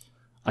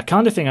 I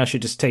kind of think I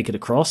should just take it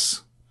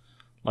across.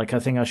 Like, I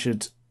think I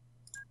should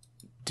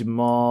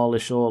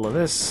demolish all of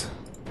this.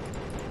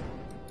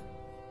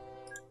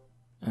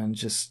 And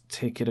just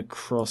take it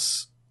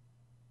across.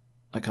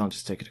 I can't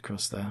just take it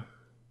across there.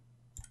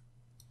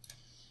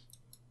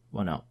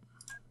 Why not?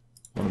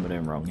 What am I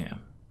doing wrong here?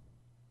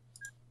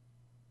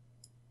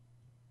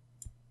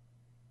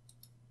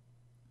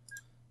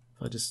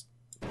 If I just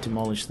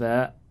demolish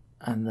there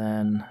and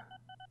then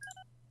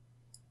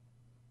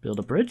build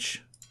a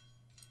bridge.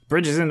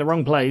 Bridge is in the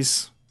wrong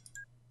place.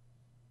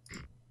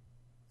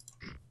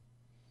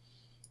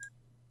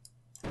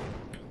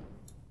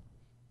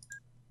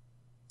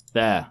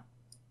 There.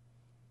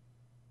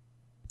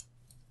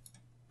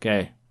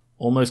 Okay,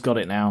 almost got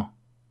it now.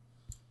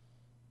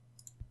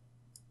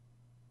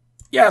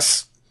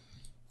 Yes!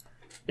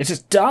 It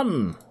is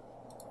done!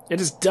 It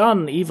is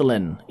done,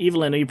 Evelyn.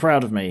 Evelyn, are you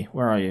proud of me?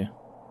 Where are you?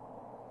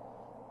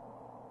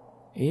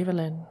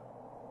 Evelyn.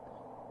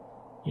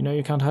 You know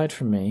you can't hide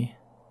from me.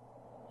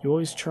 You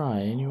always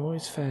try and you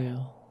always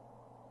fail.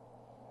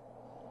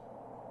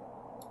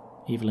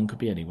 Evelyn could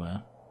be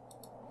anywhere.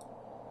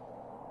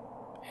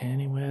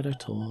 Anywhere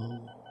at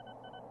all.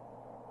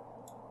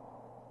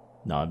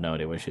 No, I have no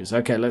idea where she is.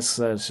 Okay, let's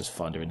just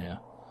find her in here.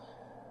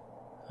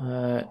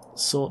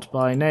 Sort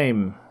by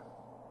name.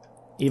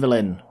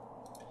 Evelyn.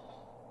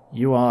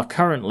 You are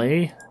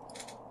currently...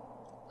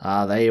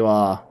 Ah, there you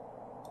are.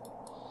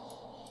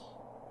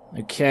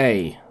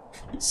 Okay.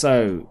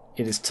 So,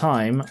 it is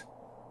time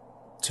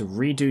to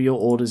redo your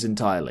orders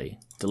entirely.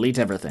 Delete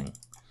everything.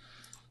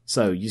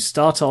 So, you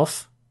start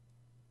off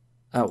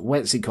at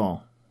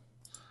Wetsikon.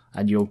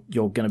 And you're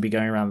going to be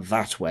going around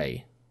that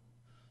way.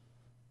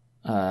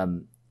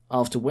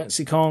 After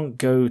Wetsikon,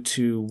 go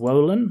to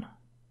Wohlen.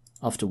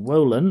 After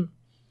Wohlen,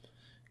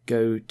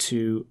 go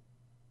to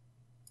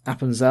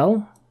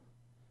Appenzell.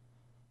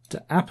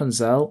 To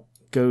Appenzell,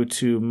 go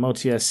to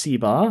Motier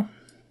Seebar.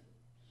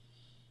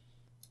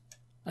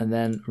 And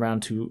then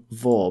round to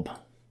Vorb.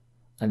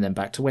 And then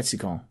back to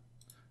Wetsikon.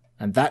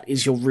 And that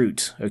is your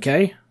route,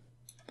 okay?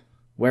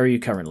 Where are you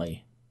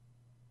currently?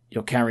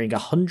 You're carrying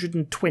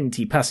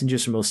 120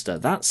 passengers from Ulster.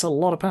 That's a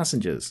lot of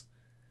passengers.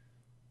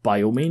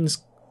 By all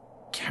means,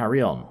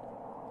 carry on.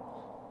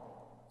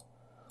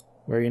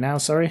 Where are you now,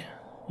 sorry?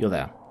 You're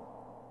there.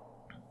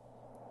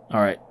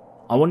 Alright.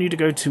 I want you to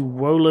go to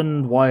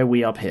Wohlen. Why are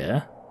we up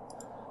here?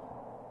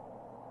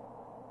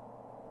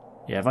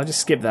 Yeah, if I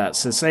just skip that.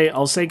 So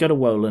I'll say go to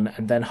Wohlen,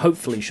 and then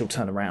hopefully she'll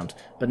turn around.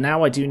 But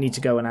now I do need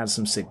to go and add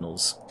some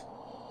signals.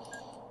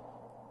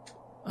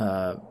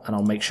 And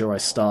I'll make sure I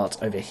start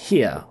over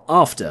here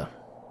after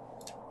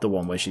the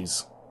one where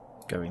she's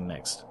going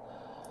next.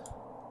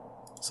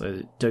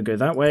 So don't go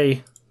that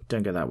way,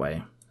 don't go that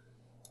way.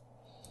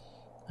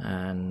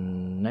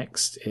 And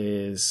next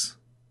is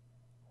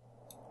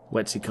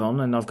Wetsicon,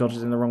 and I've got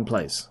it in the wrong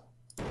place.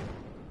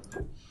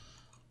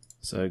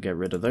 So get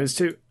rid of those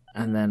two,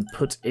 and then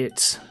put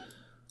it...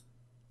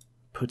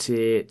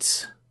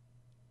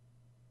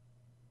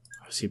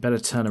 So you better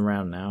turn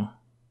around now.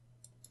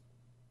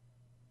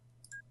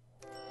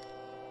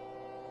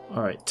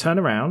 Alright, turn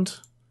around,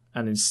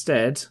 and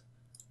instead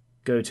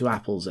go to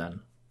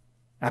Applezen.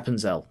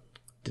 Appenzell.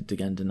 Did it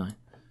again, didn't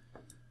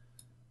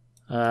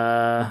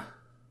I?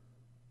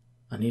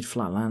 I need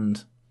flat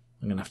land.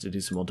 I'm going to have to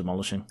do some more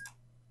demolishing.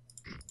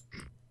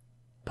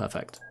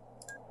 Perfect.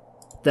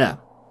 There.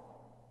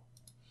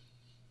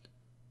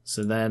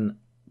 So then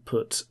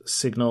put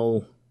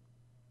signal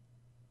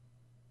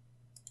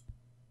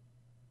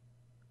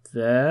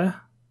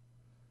there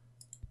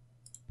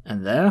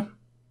and there.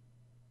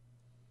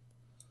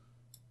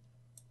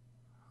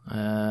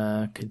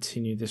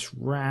 Continue this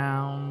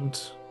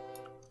round.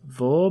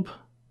 Vorb.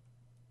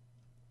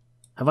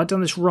 Have I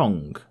done this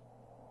wrong?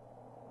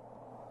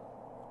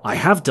 I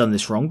have done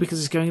this wrong because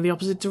it's going in the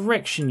opposite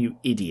direction, you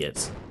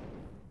idiot.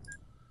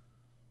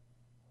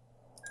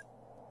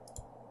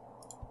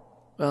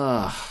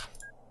 Ugh.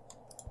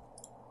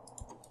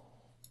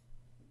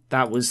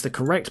 That was the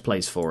correct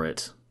place for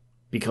it,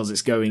 because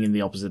it's going in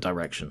the opposite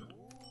direction.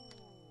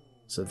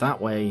 So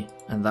that way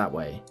and that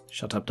way.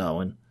 Shut up,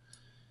 Darwin.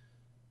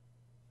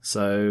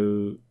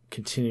 So,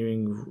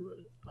 continuing...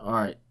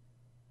 Alright.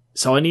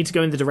 So I need to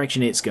go in the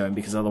direction it's going,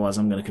 because otherwise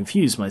I'm going to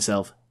confuse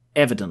myself,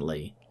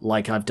 evidently,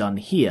 like I've done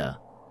here.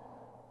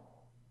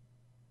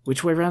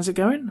 Which way round's it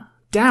going?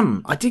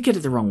 Damn! I did get it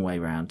the wrong way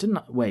round, didn't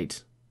I?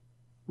 Wait.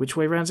 Which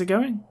way round's it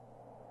going?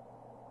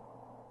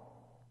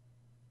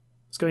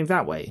 It's going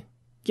that way.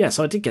 Yes,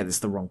 I did get this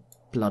the wrong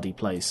bloody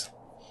place.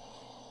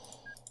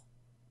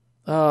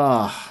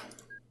 Ah.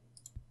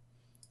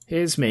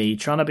 Here's me,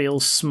 trying to be all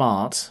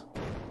smart.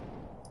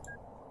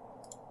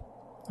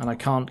 And I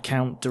can't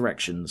count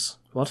directions.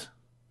 What?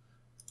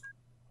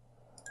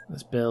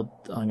 Let's build...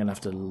 I'm going to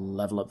have to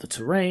level up the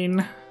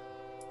terrain.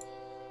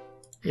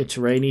 Your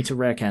terrain, eat a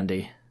rare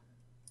candy.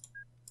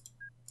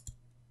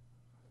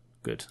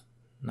 Good.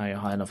 Now you're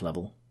high enough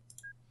level.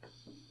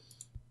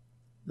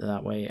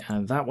 That way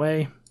and that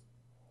way.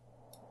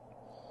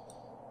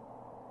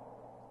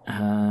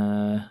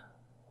 And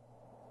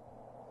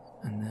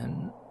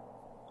then...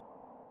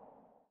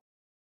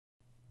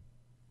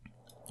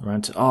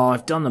 Around to... Oh,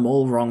 I've done them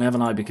all wrong,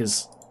 haven't I?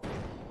 Because...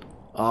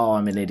 Oh,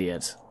 I'm an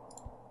idiot.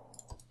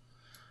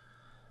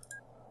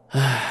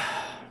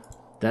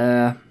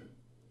 There.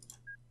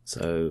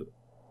 So,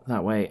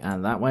 that way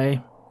and that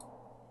way.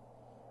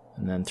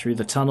 And then through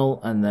the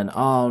tunnel, and then...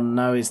 Oh,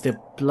 no, it's the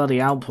bloody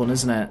Alp one,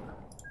 isn't it?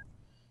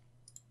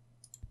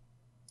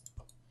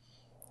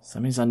 So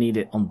that means I need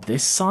it on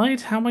this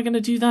side? How am I going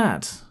to do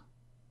that?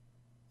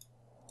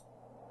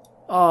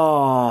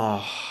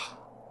 Oh.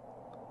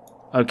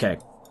 Okay.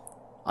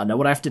 I know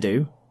what I have to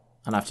do,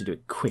 and I have to do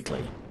it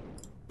quickly.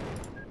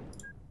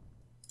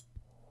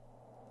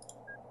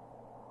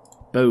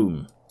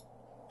 Boom.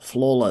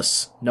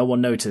 Flawless. No one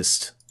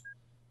noticed.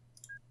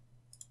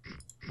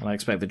 And I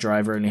expect the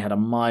driver only had a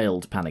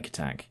mild panic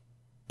attack.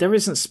 There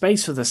isn't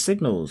space for the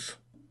signals.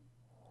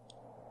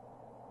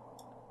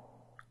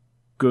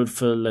 Good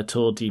for Le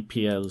Tour de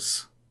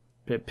Piels.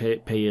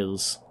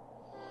 Piels.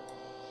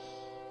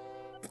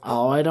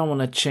 Oh, I don't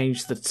want to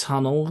change the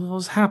tunnel. I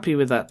was happy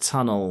with that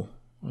tunnel.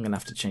 I'm going to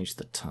have to change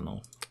the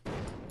tunnel.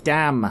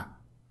 Damn.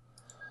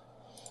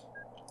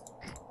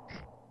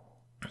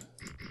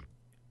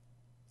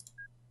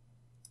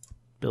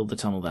 Build the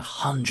tunnel there.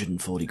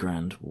 140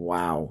 grand.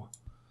 Wow.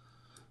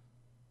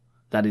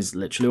 That is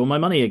literally all my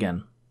money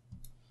again.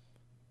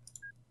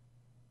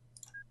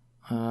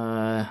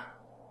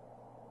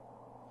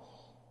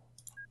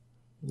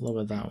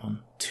 Lower that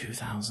one.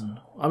 2,000.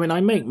 I mean,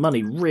 I make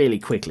money really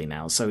quickly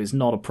now, so it's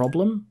not a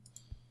problem.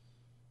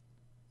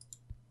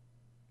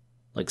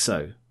 Like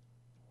so.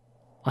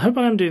 I hope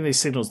I am doing these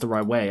signals the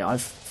right way. I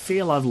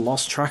feel I've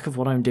lost track of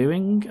what I'm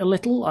doing a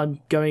little.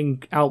 I'm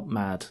going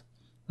Alp-Mad.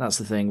 That's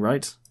the thing,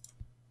 right?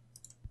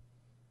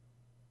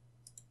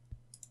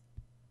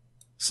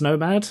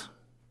 Snow-Mad?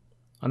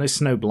 I know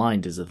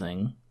snow-blind is a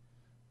thing.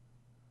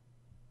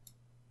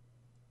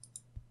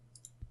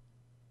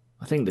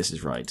 I think this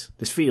is right.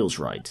 This feels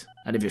right.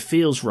 And if it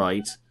feels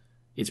right,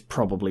 it's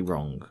probably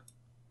wrong.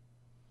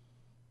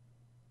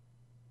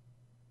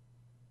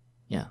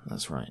 Yeah,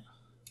 that's right.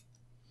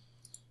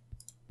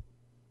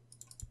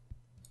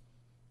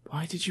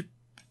 Why did you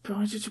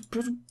build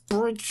a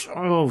bridge?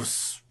 Oh,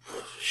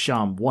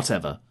 sham,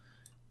 whatever.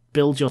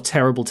 Build your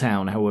terrible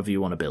town however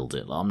you want to build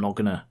it. I'm not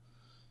gonna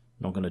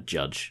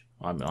judge.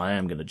 I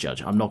am gonna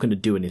judge. I'm not gonna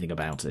do anything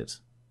about it.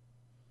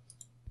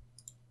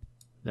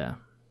 There.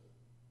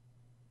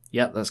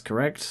 Yep, that's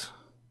correct.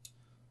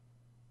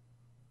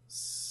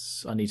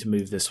 I need to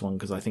move this one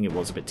because I think it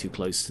was a bit too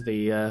close to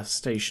the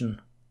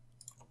station.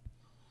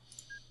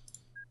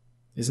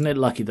 Isn't it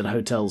lucky that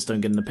hotels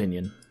don't get an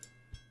opinion?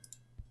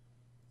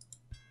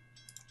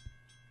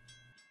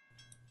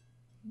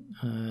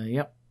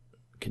 Yep.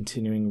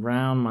 Continuing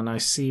round my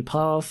nice sea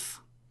path.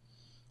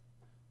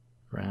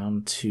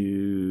 Round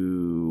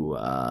to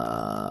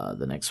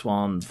the next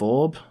one,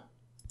 Vorb.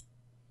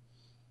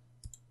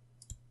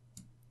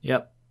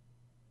 Yep.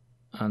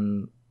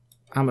 And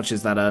how much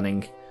is that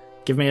earning?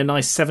 Give me a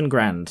nice 7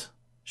 grand.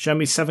 Show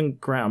me 7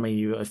 grand. I mean,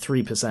 you are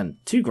 3%.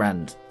 2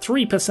 grand.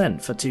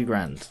 3% for 2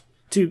 grand.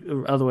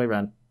 Other way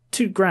around.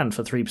 2 grand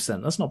for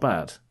 3%. That's not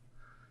bad.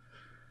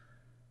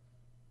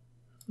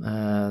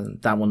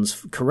 That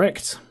one's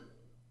correct.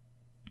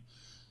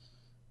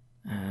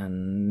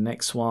 And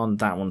next one,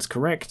 that one's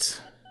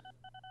correct.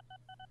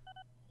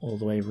 All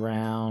the way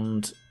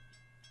round.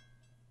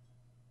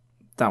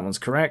 That one's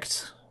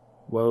correct.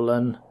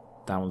 Wolan,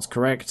 that one's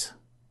correct.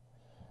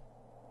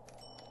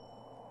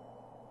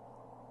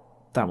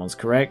 That one's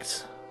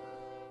correct.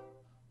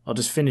 I'll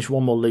just finish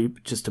one more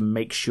loop just to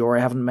make sure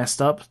I haven't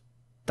messed up.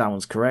 That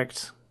one's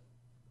correct.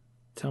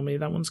 Tell me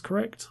that one's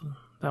correct.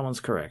 That one's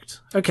correct.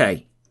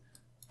 Okay,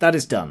 that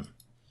is done.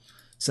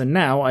 So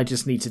now I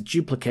just need to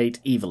duplicate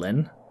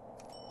Evelyn.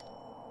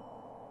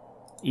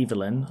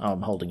 Evelyn. Oh,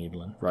 I'm holding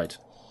Evelyn. Right.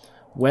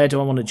 Where do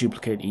I want to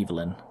duplicate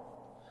Evelyn?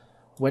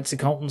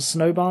 Wetzicolton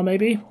Snowbar,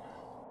 maybe?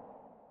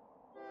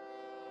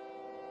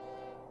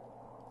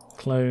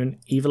 Clone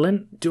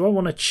Evelyn. Do I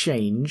want to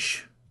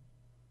change...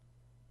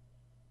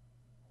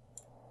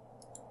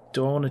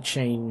 Do I want to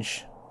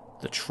change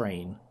the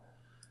train?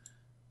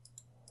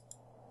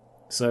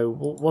 So,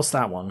 what's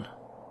that one?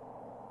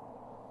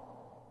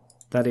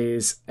 That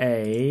is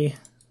a...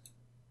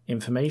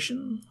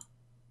 Information?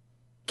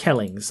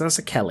 Kelling. So that's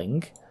a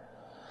Kelling.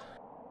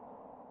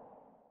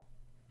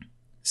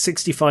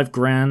 65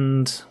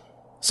 grand...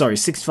 Sorry,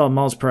 65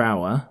 miles per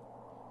hour.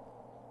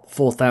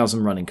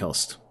 4,000 running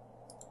cost.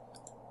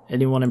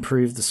 Anyone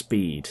improve the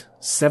speed?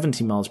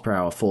 70 miles per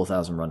hour,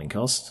 4,000 running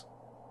cost.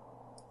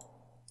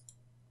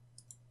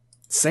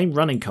 Same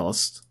running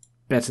cost.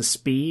 Better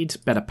speed,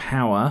 better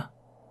power.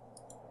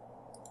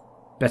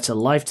 Better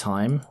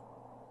lifetime.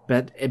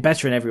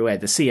 Better in every way.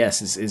 The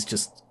CS is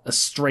just a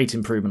straight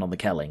improvement on the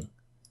Kelling.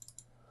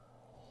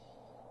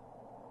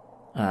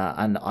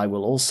 And I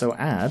will also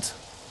add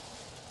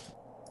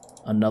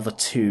another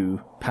 2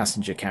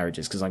 passenger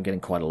carriages because I'm getting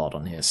quite a lot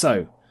on here.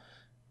 So,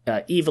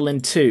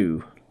 Evelyn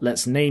 2,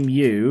 let's name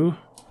you.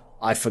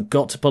 I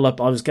forgot to pull up,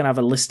 I was going to have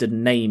a list of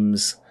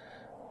names.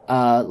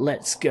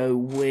 Let's go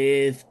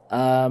with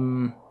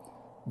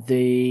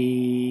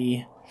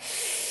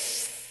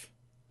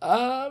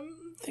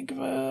think of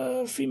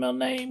a female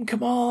name,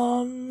 come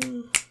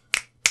on.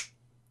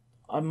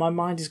 My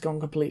mind has gone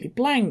completely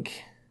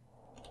blank.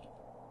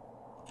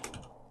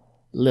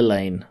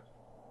 Lilane.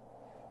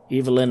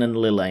 Evelyn and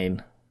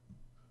Lilane.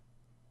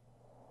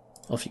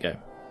 Off you go.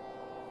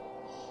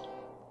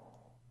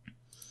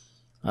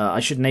 I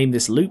should name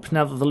this loop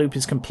now that the loop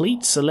is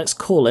complete, so let's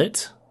call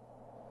it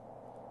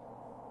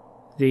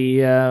the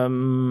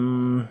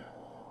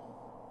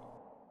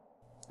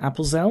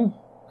Appenzell?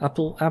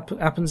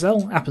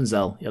 Appenzell?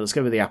 Appenzell. Yeah, let's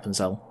go with the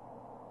Appenzell.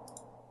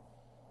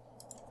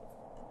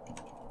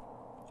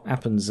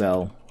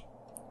 Appenzell.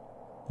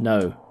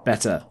 No,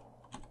 better.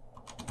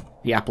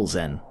 The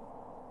Appelzen.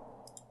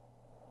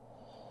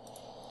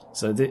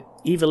 So the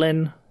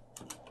Evelyn,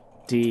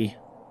 the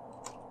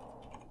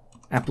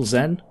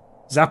Appelzen,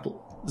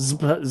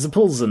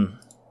 Zappelzen.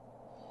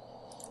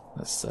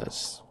 That's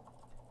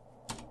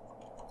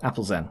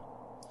Appelzen.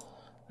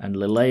 And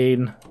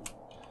Lilane,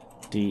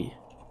 the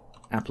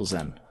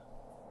Appelzen.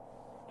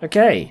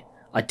 Okay,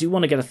 I do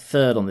want to get a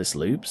third on this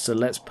loop, so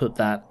let's put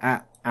that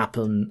at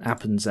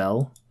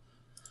Appenzell.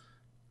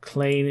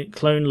 Clone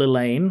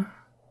Lilane.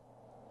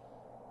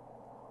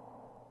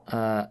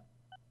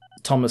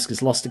 Thomas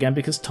is lost again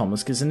because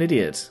Thomas is an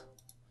idiot.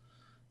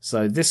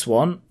 So this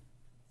one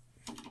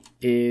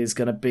is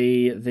going to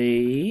be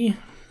the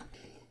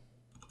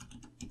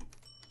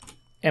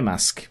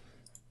Emask.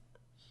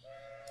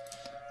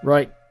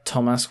 Right,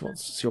 Thomas,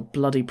 what's your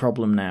bloody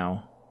problem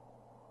now?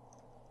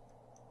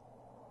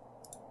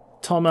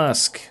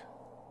 Thomas,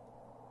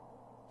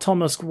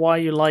 why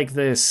are you like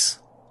this?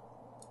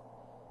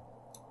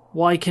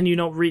 Why can you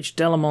not reach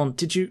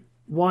Delamont?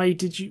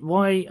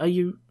 Why are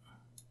you...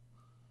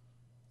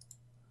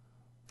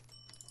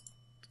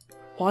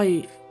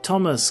 Why,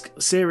 Thomas,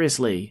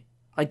 seriously?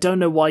 I don't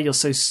know why you're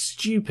so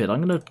stupid.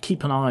 I'm going to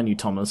keep an eye on you,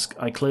 Thomas.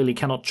 I clearly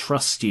cannot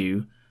trust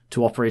you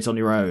to operate on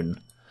your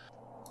own.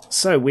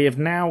 So, we have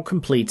now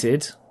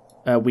completed.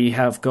 We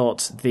have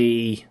got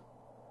the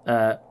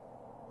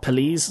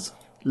Police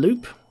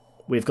loop.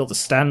 We've got the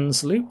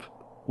Stans loop.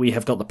 We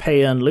have got the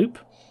Payern loop.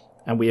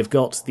 And we have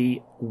got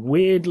the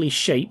weirdly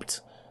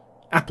shaped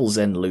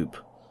Appelzen loop.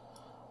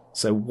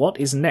 So, what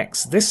is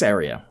next? This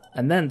area.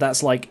 And then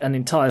that's like an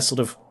entire sort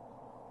of...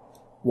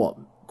 What?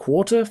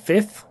 Quarter?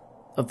 Fifth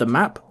of the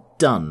map?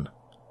 Done.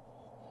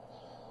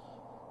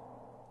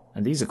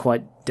 And these are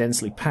quite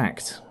densely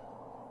packed.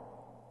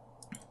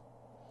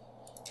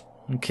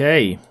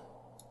 Okay.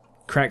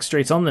 Crack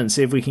straight on then,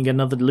 see if we can get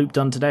another loop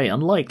done today.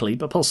 Unlikely,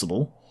 but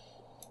possible.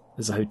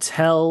 There's a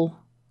hotel.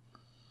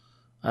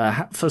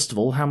 First of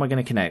all, how am I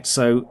going to connect?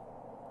 So,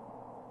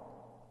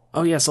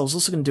 Oh yes, I was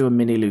also going to do a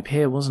mini loop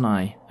here, wasn't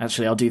I?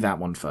 Actually, I'll do that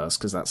one first,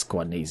 because that's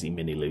quite an easy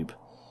mini loop.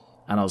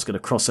 And I was going to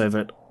cross over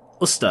at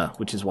Uster,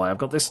 which is why I've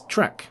got this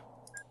track.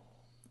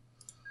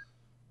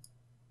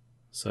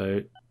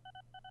 So,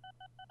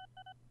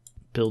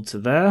 build to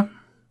there,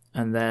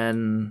 and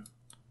then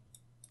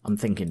I'm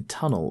thinking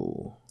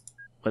tunnel.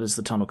 Where does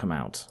the tunnel come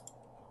out?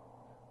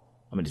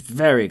 I mean, it's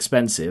very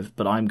expensive,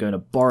 but I'm going to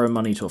borrow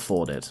money to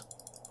afford it.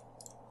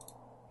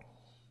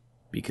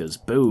 Because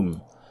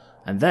boom.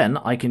 And then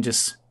I can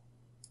just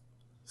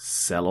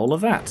sell all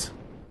of that.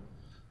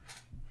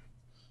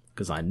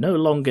 Because I no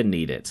longer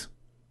need it.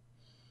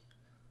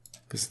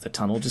 Because the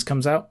tunnel just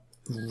comes out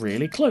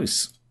really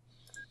close.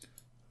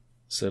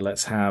 So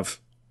let's have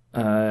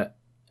a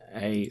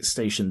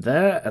station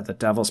there at the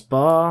Davos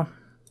bar.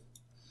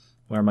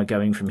 Where am I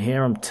going from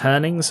here? I'm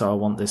turning, so I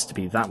want this to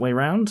be that way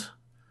round.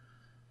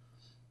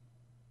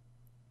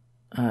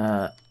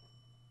 I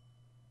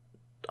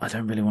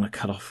don't really want to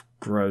cut off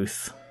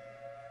growth.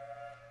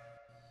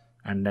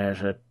 And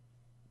there's a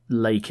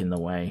lake in the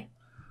way.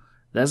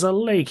 There's a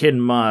lake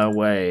in my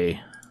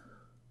way.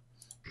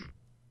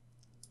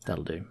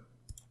 That'll do.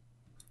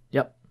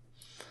 Yep.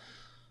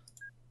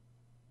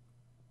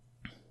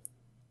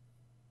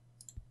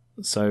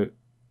 So,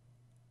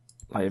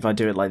 like, if I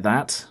do it like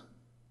that.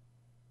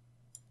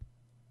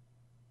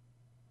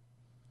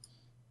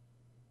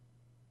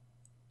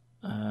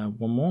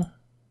 One more.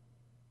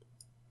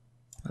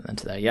 And then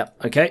to there.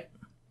 Yep. Okay.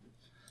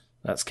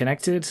 That's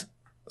connected.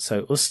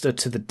 So, Uster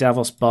to the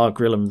Davos Bar,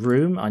 Grill and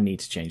Room. I need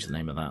to change the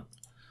name of that.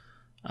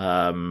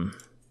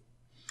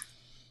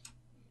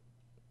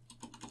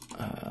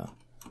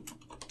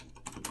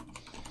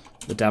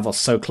 The Davos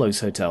So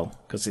Close Hotel.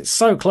 Because it's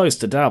so close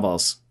to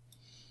Davos.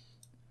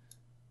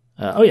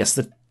 Oh, yes,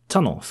 the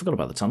tunnel. I forgot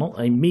about the tunnel.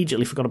 I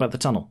immediately forgot about the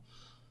tunnel.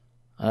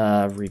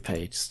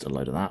 Repay, just a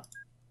load of that.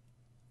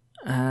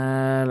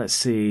 Let's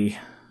see.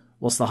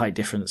 What's the height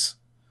difference?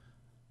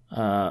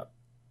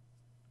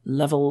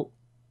 Level.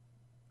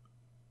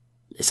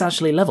 It's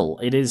actually level.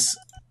 It is.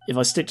 If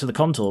I stick to the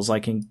contours, I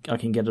can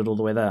get it all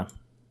the way there.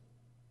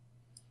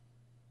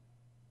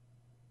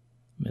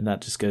 I mean,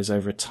 that just goes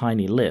over a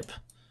tiny lip,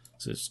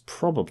 so it's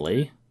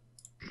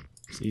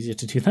easier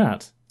to do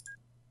that.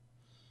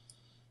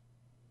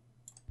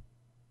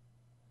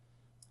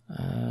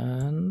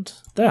 And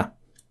there.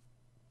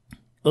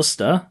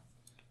 Uster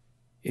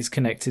is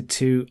connected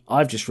to...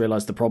 I've just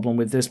realised the problem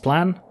with this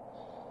plan.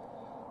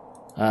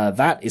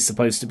 That is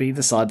supposed to be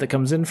the side that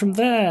comes in from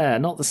there,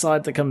 not the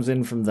side that comes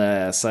in from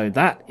there. So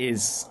that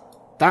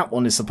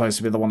one is supposed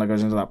to be the one that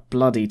goes into that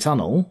bloody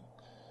tunnel.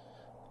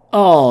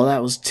 Oh,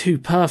 that was too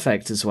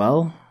perfect as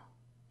well.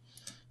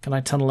 Can I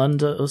tunnel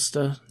under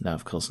Uster? No,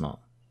 of course not.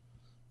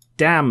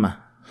 Damn.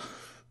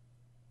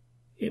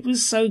 It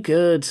was so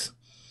good.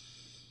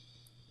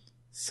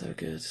 So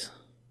good.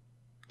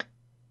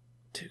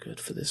 Too good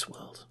for this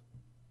world.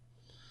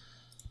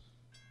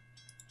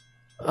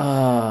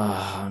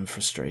 I'm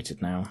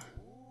frustrated now.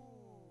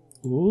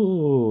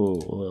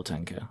 Ooh, oil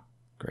tanker.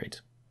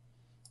 Great.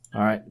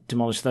 Alright,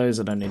 demolish those.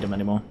 I don't need them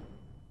anymore.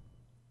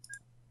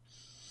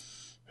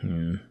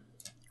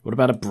 What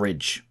about a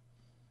bridge?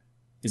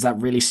 Is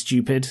that really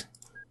stupid?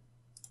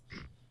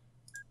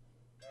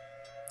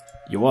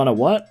 You want a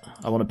what?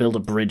 I want to build a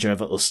bridge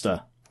over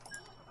Uster.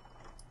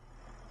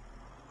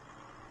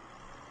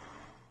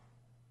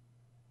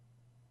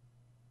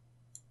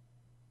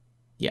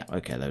 Yeah,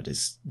 okay, that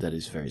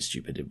is very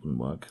stupid. It wouldn't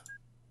work.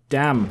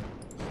 Damn.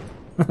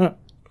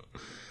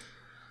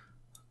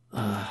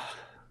 I'm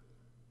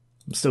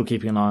still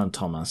keeping an eye on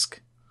Tomask.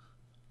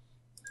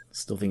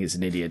 Still think it's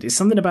an idiot. It's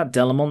something about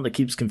Delamont that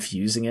keeps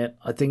confusing it.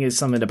 I think it's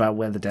something about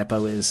where the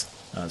depot is.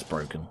 Oh, it's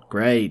broken.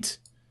 Great.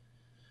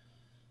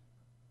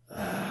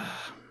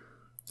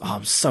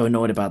 I'm so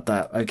annoyed about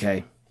that.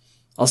 Okay.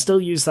 I'll still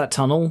use that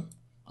tunnel.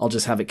 I'll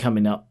just have it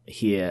coming up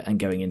here and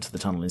going into the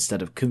tunnel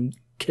instead of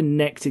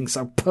connecting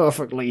so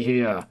perfectly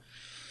here.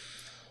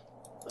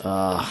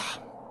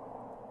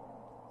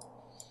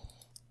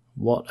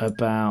 What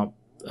about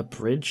a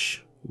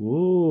bridge?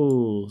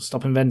 Ooh,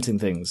 stop inventing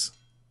things.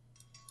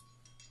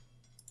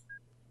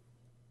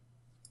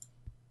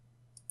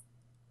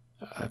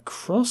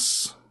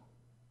 Across.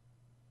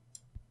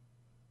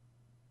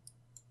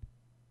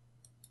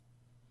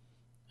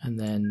 And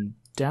then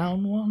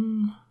down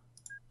one.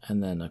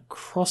 And then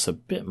across a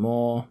bit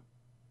more.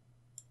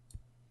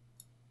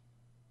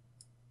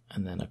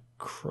 And then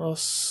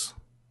across.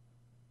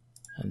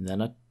 And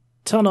then a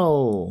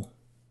tunnel.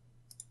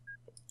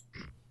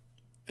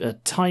 A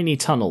tiny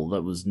tunnel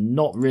that was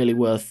not really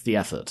worth the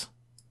effort.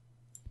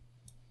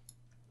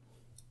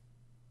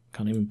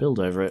 Can't even build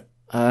over it.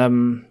 Where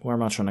am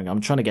I trying to go?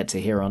 I'm trying to get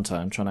to here, aren't I?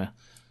 I'm trying to...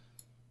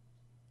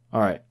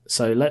 Alright,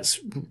 so let's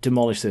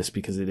demolish this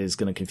because it is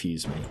going to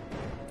confuse me.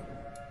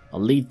 I'll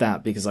leave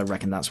that because I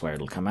reckon that's where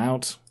it'll come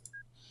out.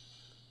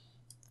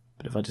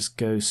 But if I just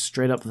go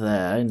straight up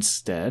there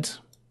instead...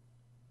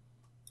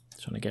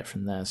 Trying to get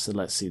from there, so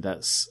let's see,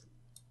 that's...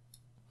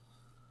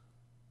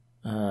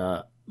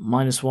 -1,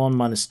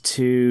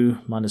 -2,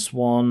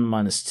 -1,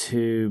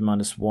 -2,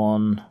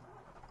 -1...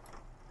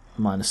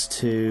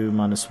 -2,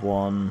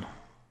 -1,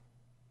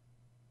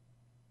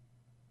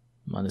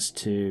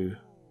 -2.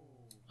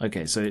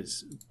 Okay, so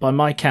it's, by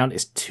my count,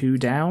 it's 2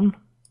 down.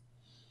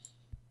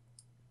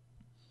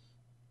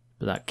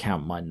 But that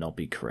count might not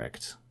be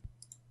correct.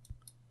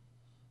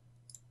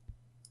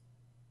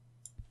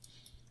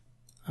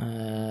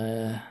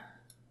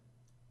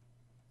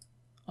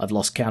 I've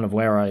lost count of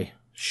where I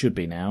should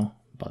be now,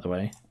 by the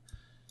way.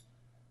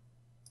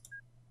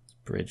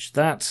 Bridge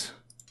that.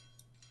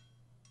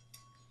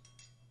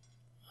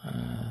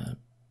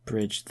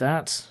 Bridge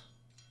that.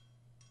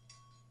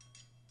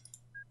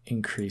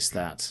 Increase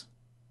that.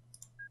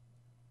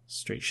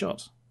 Straight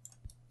shot.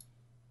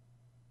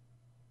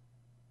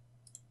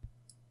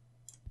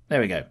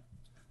 There we go.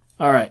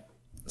 Alright,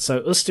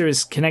 so Uster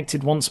is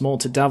connected once more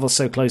to Davos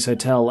So Close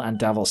Hotel and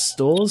Davos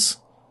Stores.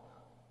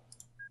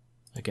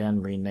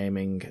 Again,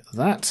 renaming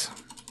that.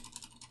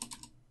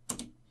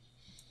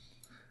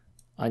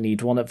 I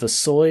need one at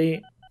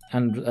Versoy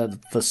and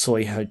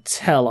Versoy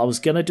Hotel. I was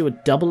going to do a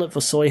double at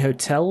Versoy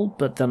Hotel,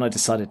 but then I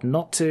decided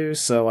not to,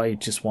 so I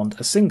just want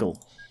a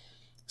single.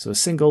 So a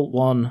single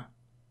one.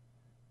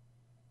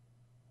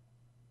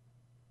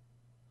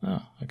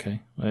 Oh,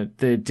 okay.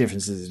 The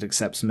difference is it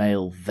accepts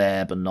mail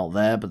there but not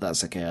there, but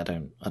that's okay. I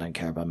don't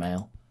care about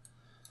mail.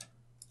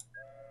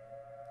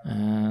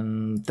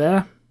 And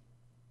there.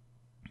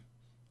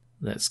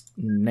 Let's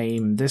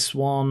name this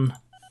one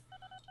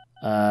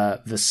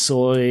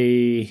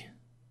Versoy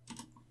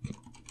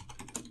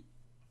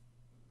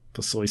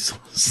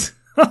sauce.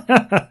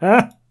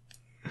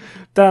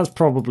 That's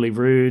probably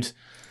rude.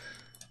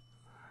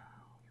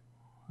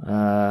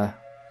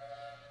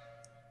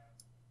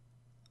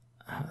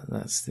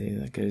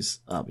 That goes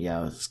up. Yeah,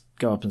 let's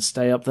go up and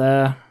stay up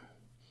there.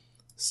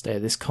 Stay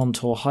at this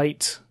contour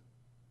height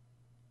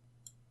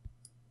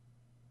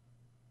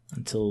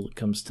until it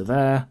comes to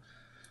there.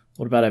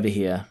 What about over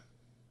here?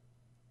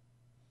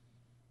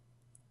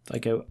 If I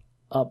go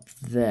up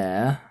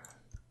there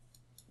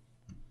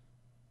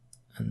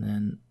and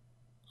then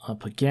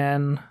up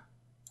again,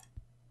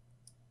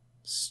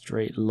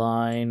 straight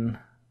line.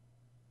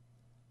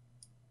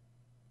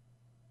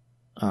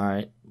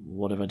 Alright,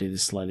 what if I do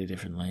this slightly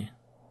differently?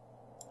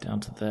 Down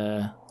to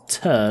there,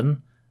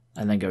 turn,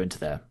 and then go into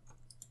there.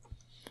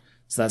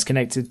 So that's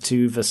connected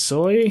to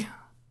Versoy,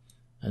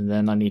 and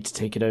then I need to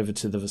take it over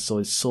to the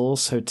Versoy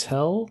Source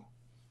Hotel.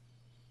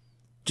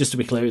 Just to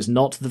be clear, it's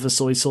not the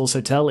Versoy Source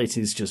Hotel, it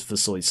is just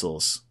Versoy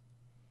Source.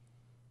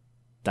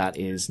 That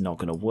is not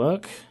going to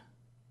work,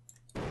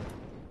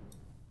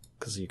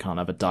 because you can't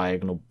have a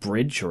diagonal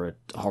bridge or a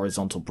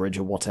horizontal bridge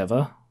or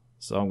whatever.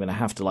 So I'm going to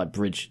have to like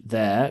bridge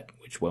there,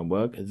 which won't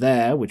work,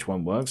 there, which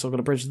won't work, so I'm going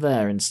to bridge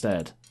there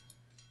instead.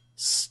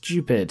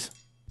 Stupid.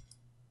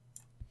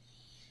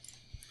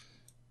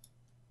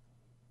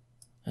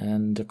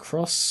 And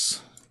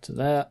across to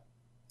there,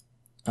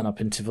 and up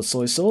into the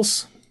soy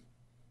sauce.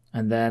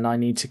 And then I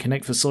need to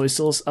connect the soy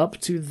sauce up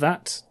to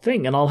that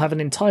thing, and I'll have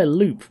an entire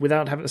loop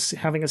without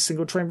having a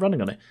single train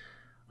running on it.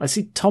 I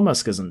see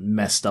Thomas hasn't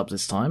messed up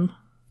this time.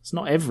 It's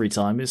not every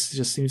time, it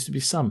just seems to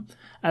be some.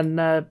 And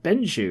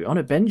Benju. Oh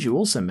no, Benju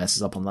also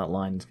messes up on that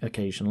line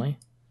occasionally.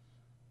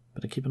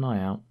 Better keep an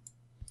eye out.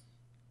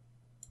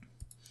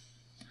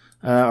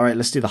 Alright,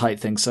 let's do the height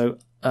thing. So,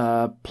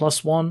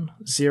 +1,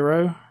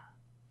 0.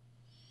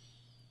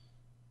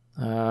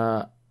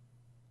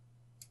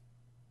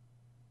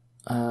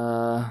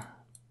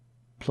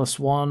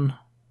 +1,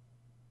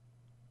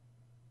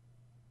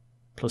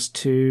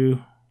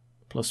 +2,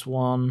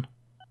 +1,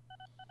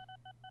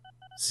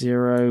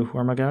 0.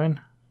 Where am I going?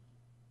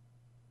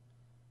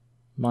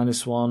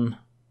 -1,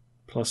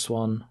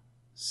 +1,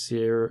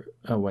 0.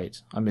 Oh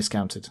wait, I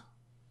miscounted.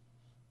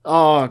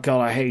 Oh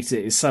god, I hate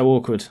it. It's so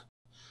awkward.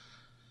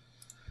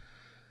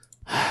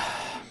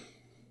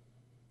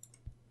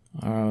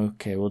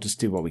 Okay, we'll just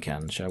do what we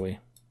can, shall we?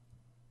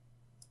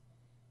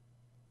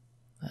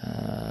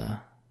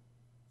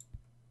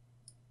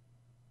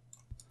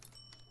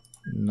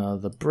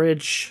 Another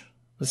bridge.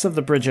 Let's have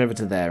the bridge over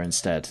to there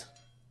instead.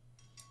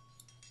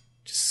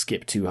 Just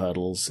skip 2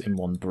 hurdles in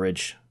one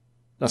bridge.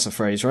 That's a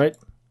phrase, right?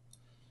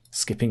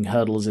 Skipping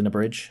hurdles in a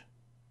bridge.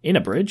 In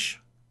a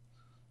bridge?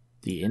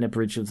 The inner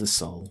bridge of the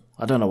soul.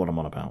 I don't know what I'm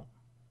on about.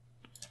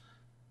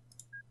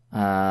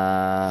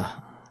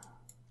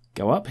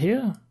 Go up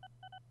here?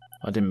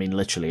 I didn't mean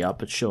literally up,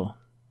 but sure.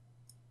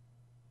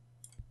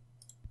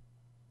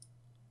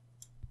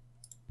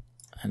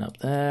 And up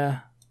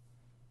there.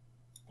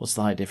 What's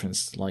the height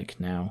difference like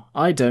now?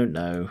 I don't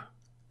know.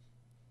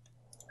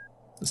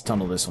 Let's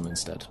tunnel this one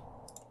instead.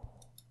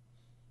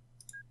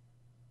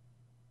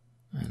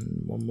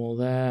 And one more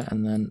there,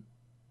 and then...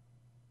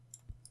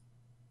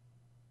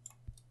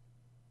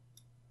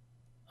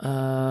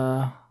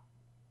 by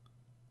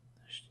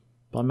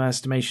my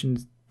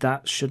estimation,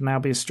 that should now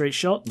be a straight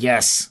shot.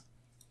 Yes!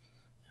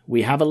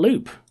 We have a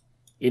loop.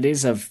 It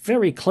is a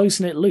very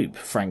close-knit loop,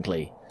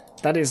 frankly.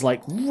 That is,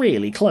 like,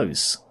 really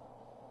close.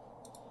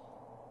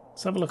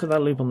 Let's have a look at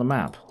that loop on the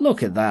map.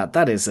 Look at that.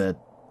 That is a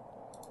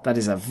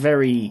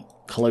very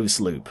close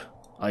loop.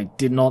 I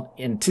did not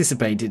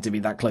anticipate it to be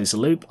that close a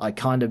loop. I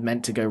kind of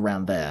meant to go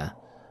round there.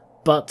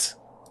 But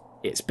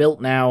it's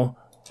built now.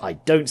 I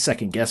don't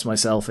second guess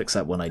myself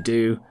except when I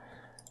do.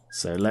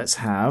 So let's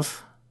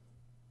have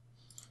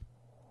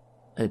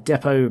a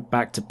depot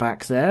back to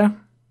back there,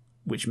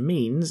 which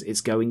means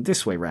it's going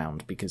this way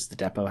round because the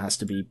depot has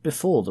to be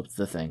before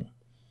the thing.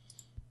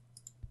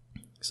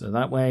 So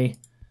that way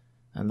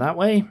and that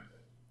way.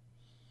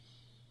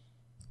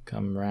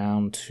 Come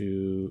round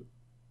to...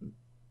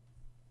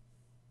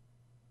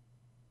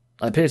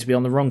 I appear to be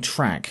on the wrong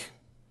track.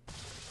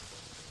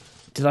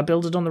 Did I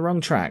build it on the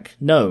wrong track?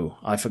 No,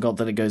 I forgot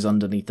that it goes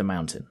underneath the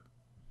mountain.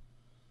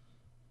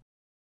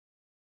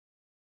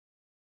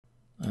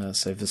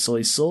 So the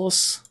soy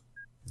sauce.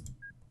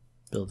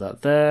 Build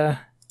that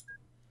there.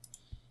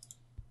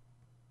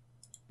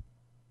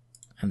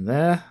 And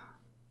there.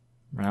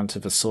 Round to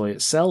the soy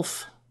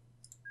itself.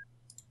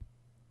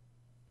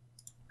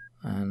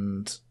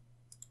 And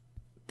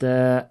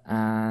there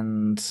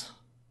and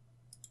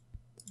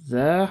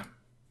there.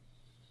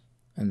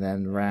 And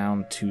then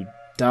round to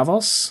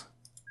Davos.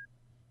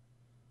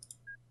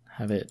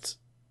 Have it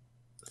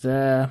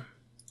there.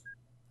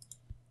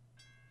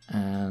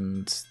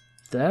 And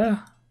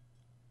there.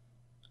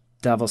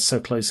 Davos So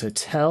Close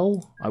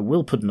Hotel. I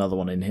will put another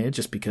one in here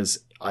just because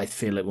I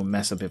feel it will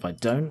mess up if I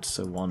don't.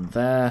 So one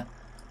there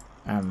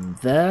and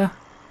there.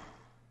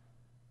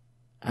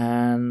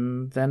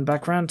 And then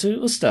back round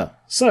to Uster.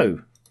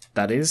 So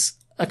that is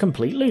a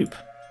complete loop.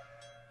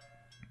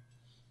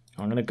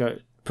 I'm going to go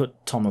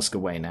put Thomas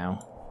away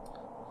now.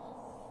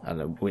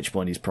 At which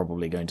point he's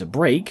probably going to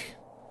break.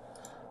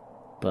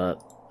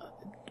 But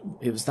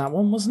it was that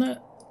one, wasn't it?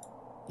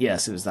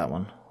 Yes, it was that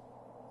one.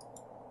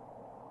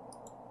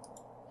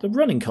 The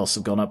running costs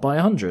have gone up by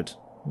 100.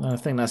 I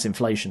think that's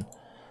inflation.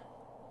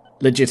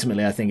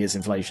 Legitimately, I think it's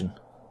inflation.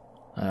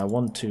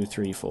 1, 2,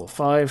 3, 4,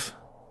 5.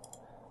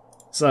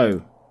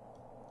 So,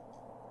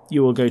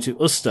 you will go to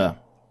Uster.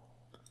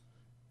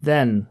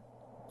 Then,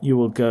 you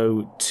will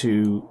go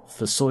to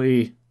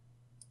Versoy.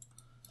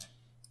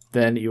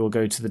 Then, you will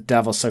go to the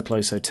Davos So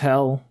Close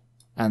Hotel.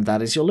 And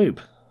that is your loop.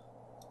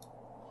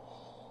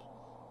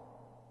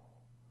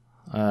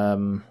 I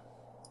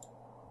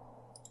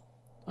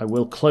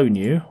will clone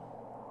you.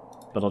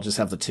 But I'll just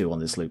have the 2 on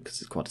this loop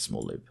because it's quite a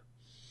small loop.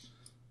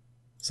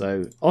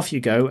 So off you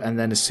go, and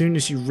then as soon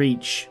as you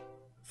reach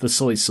the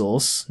soy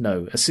sauce,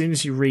 as soon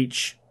as you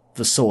reach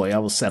the soy, I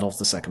will set off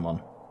the second one.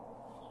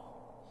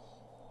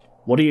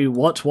 What?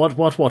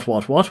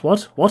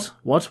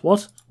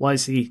 Why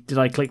is he... Did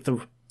I click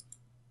the...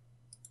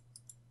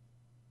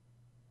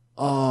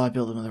 Oh, I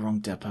built them in the wrong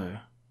depot.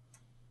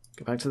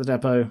 Go back to the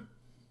depot.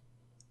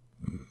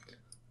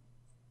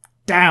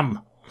 Damn!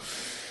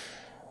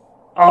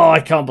 Oh, I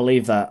can't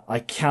believe that. I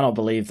cannot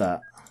believe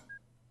that.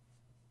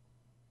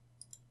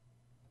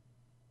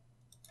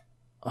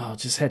 Oh,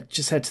 just head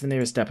to the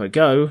nearest depot.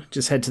 Go.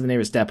 Just head to the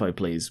nearest depot,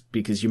 please,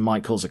 because you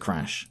might cause a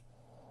crash.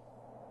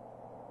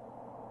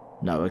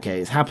 No,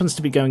 okay, it happens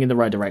to be going in the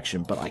right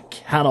direction, but I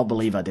cannot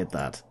believe I did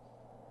that.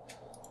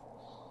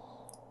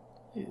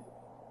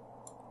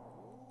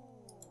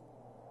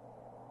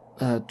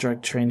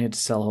 Drag train here to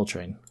sell whole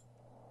train.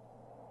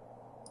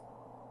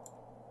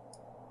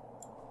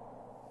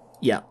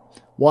 Yeah.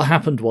 What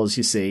happened was,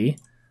 you see,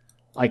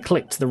 I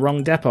clicked the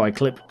wrong depot. I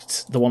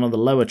clicked the one on the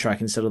lower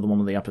track instead of the one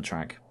on the upper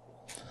track.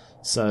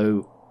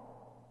 So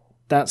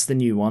that's the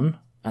new one,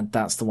 and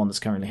that's the one that's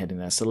currently heading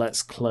there. So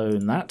let's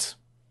clone that.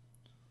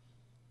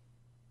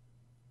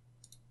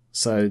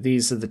 So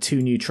these are the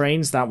 2 new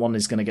trains. That one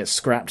is going to get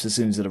scrapped as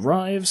soon as it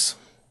arrives.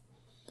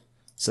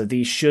 So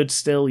these should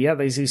still, yeah,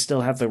 these do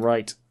still have the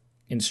right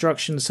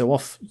instructions. So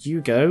off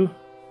you go.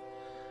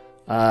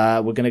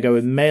 We're going to go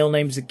with male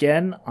names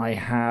again. I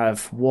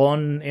have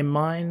one in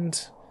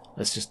mind.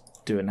 Let's just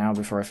do it now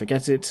before I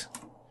forget it.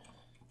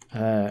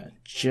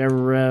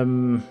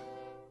 Jeremy.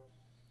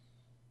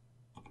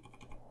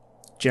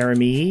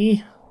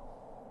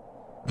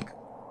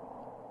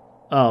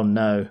 Oh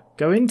no.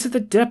 Go into the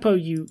depot,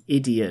 you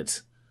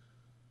idiot.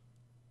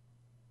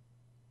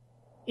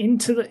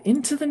 Into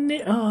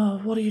the oh,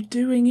 what are you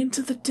doing?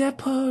 Into the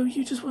depot.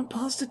 You just went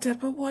past the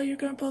depot. Why are you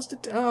going past the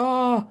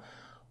depot?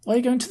 Why are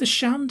you going to the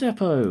sham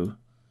depot?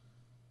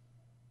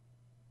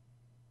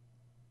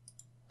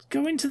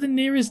 Go into the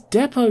nearest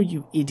depot,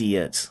 you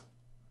idiot.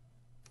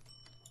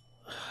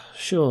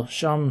 Sure,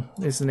 sham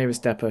is the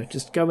nearest depot.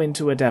 Just go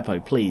into a depot,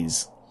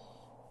 please.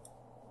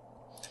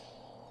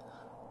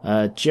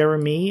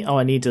 Jeremy. Oh,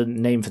 I need a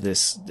name for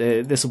this.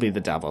 This will be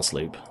the Davos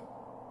loop.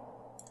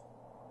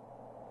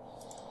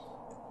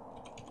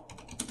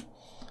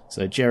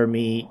 So,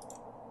 Jeremy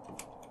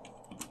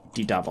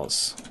de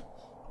Davos.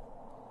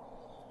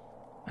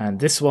 And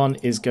this one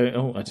is going...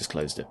 Oh, I just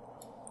closed it.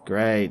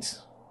 Great.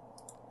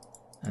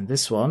 And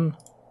this one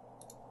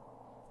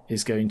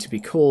is going to be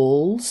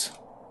called...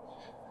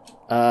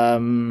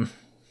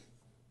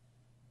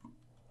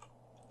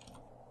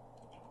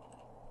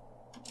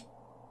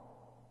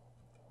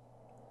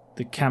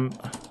 the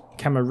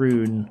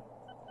Cameroon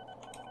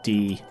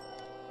de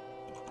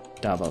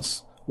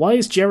Davos. Why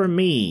is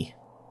Jeremy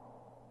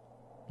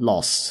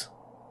lost.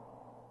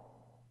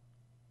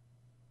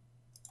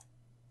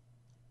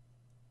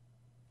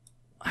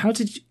 How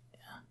did you...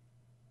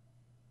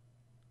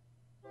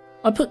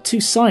 I put 2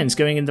 signs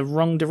going in the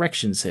wrong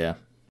directions here.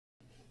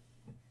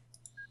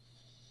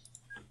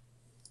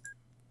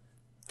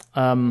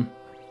 Go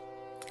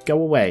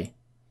away.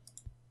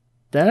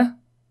 There?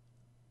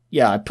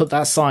 Yeah, I put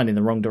that sign in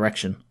the wrong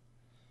direction.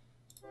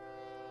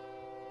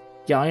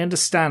 Yeah, I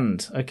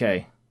understand.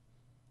 Okay.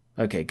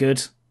 Okay,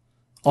 good.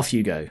 Off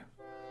you go.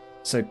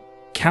 So,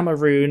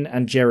 Cameroon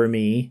and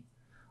Jeremy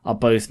are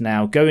both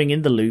now going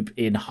in the loop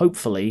in,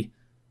 hopefully...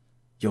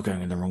 You're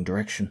going in the wrong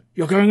direction.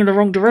 You're going in the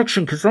wrong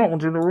direction, because that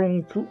one's in the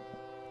wrong...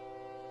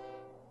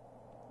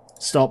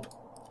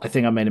 Stop. I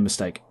think I made a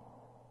mistake.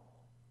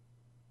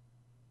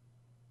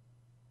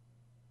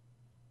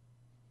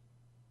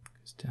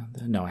 It's down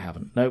there. No, I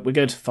haven't. No, we're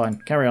good.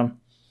 Fine. Carry on.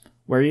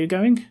 Where are you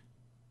going?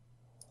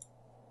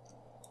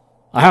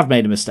 I have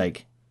made a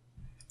mistake.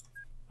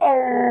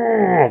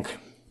 Oh!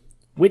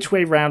 Which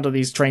way round are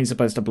these trains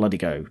supposed to bloody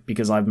go?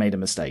 Because I've made a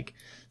mistake.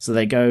 So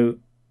they go...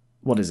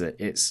 What is it?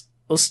 It's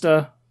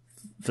Uster...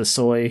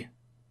 Versoy,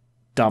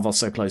 Davos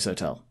So Close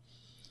Hotel.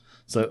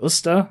 So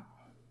Uster,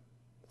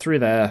 through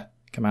there,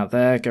 come out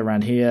there, go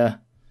around here,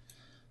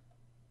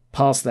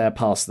 past there,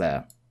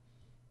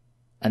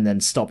 and then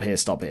stop here.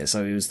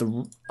 So it was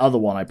the other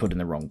one I put in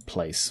the wrong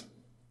place.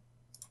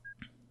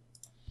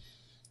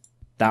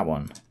 That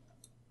one.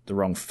 The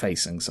wrong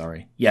facing,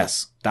 sorry.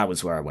 Yes, that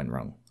was where I went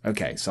wrong.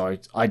 Okay, so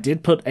I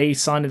did put a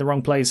sign in the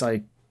wrong place,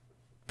 I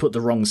put the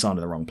wrong sign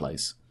in the wrong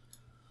place.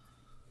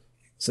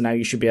 So now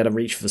you should be able to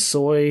reach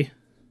Versoy.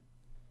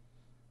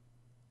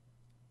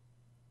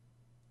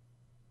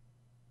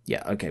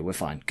 Yeah, okay, we're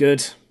fine.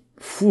 Good.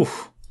 Whew.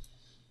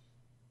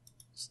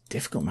 It's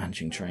difficult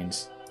managing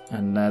trains.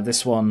 And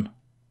this one...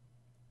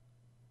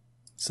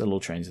 Still all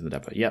trains in the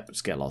depot. Yep,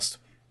 just get lost.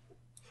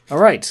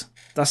 Alright,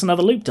 that's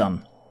another loop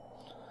done.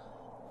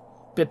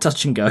 Bit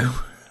touch and go.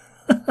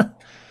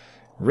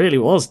 Really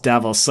was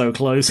Davos so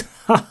close.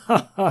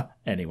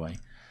 Anyway.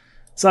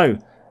 So,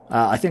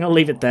 I think I'll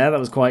leave it there. That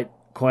was quite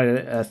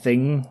a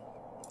thing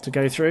to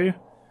go through.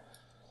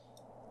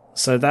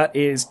 So that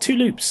is 2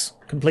 loops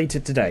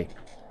completed today.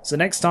 So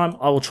next time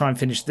I will try and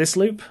finish this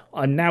loop.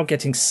 I'm now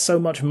getting so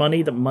much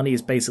money that money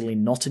is basically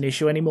not an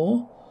issue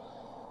anymore.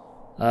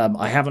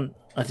 I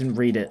didn't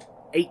read it.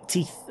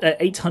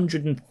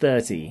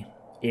 830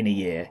 in a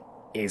year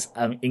is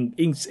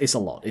it's a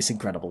lot. It's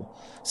incredible.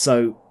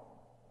 So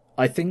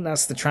I think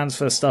that's the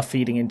transfer stuff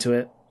feeding into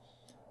it.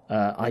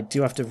 I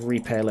do have to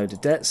repay a load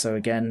of debt. So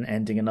again,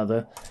 ending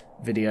another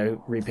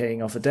video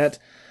repaying off a debt.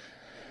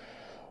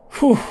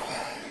 Whew.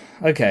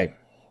 Okay.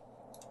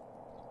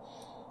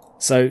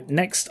 So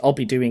next I'll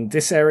be doing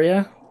this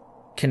area,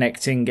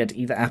 connecting at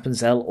either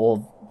Appenzell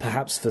or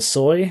perhaps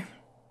Versoy.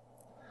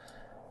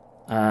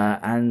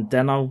 And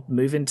then I'll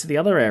move into the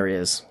other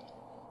areas.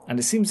 And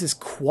it seems there's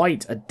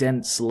quite a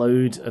dense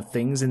load of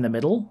things in the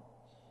middle.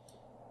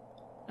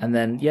 And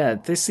then, yeah,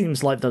 this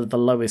seems like the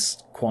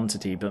lowest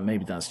quantity, but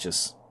maybe it's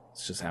just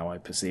how I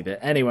perceive it.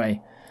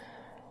 Anyway,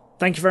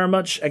 thank you very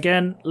much.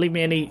 Again, leave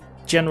me any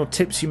general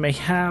tips you may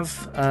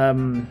have.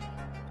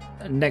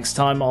 Next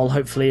time I'll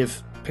hopefully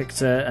have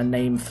picked a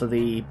name for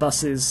the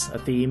buses, a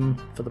theme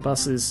for the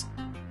buses.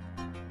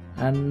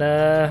 And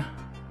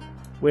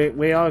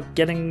we are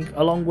getting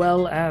along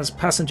well as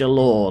Passenger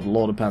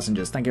Lord of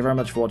Passengers. Thank you very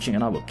much for watching,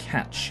 and I will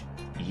catch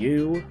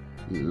you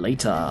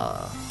later.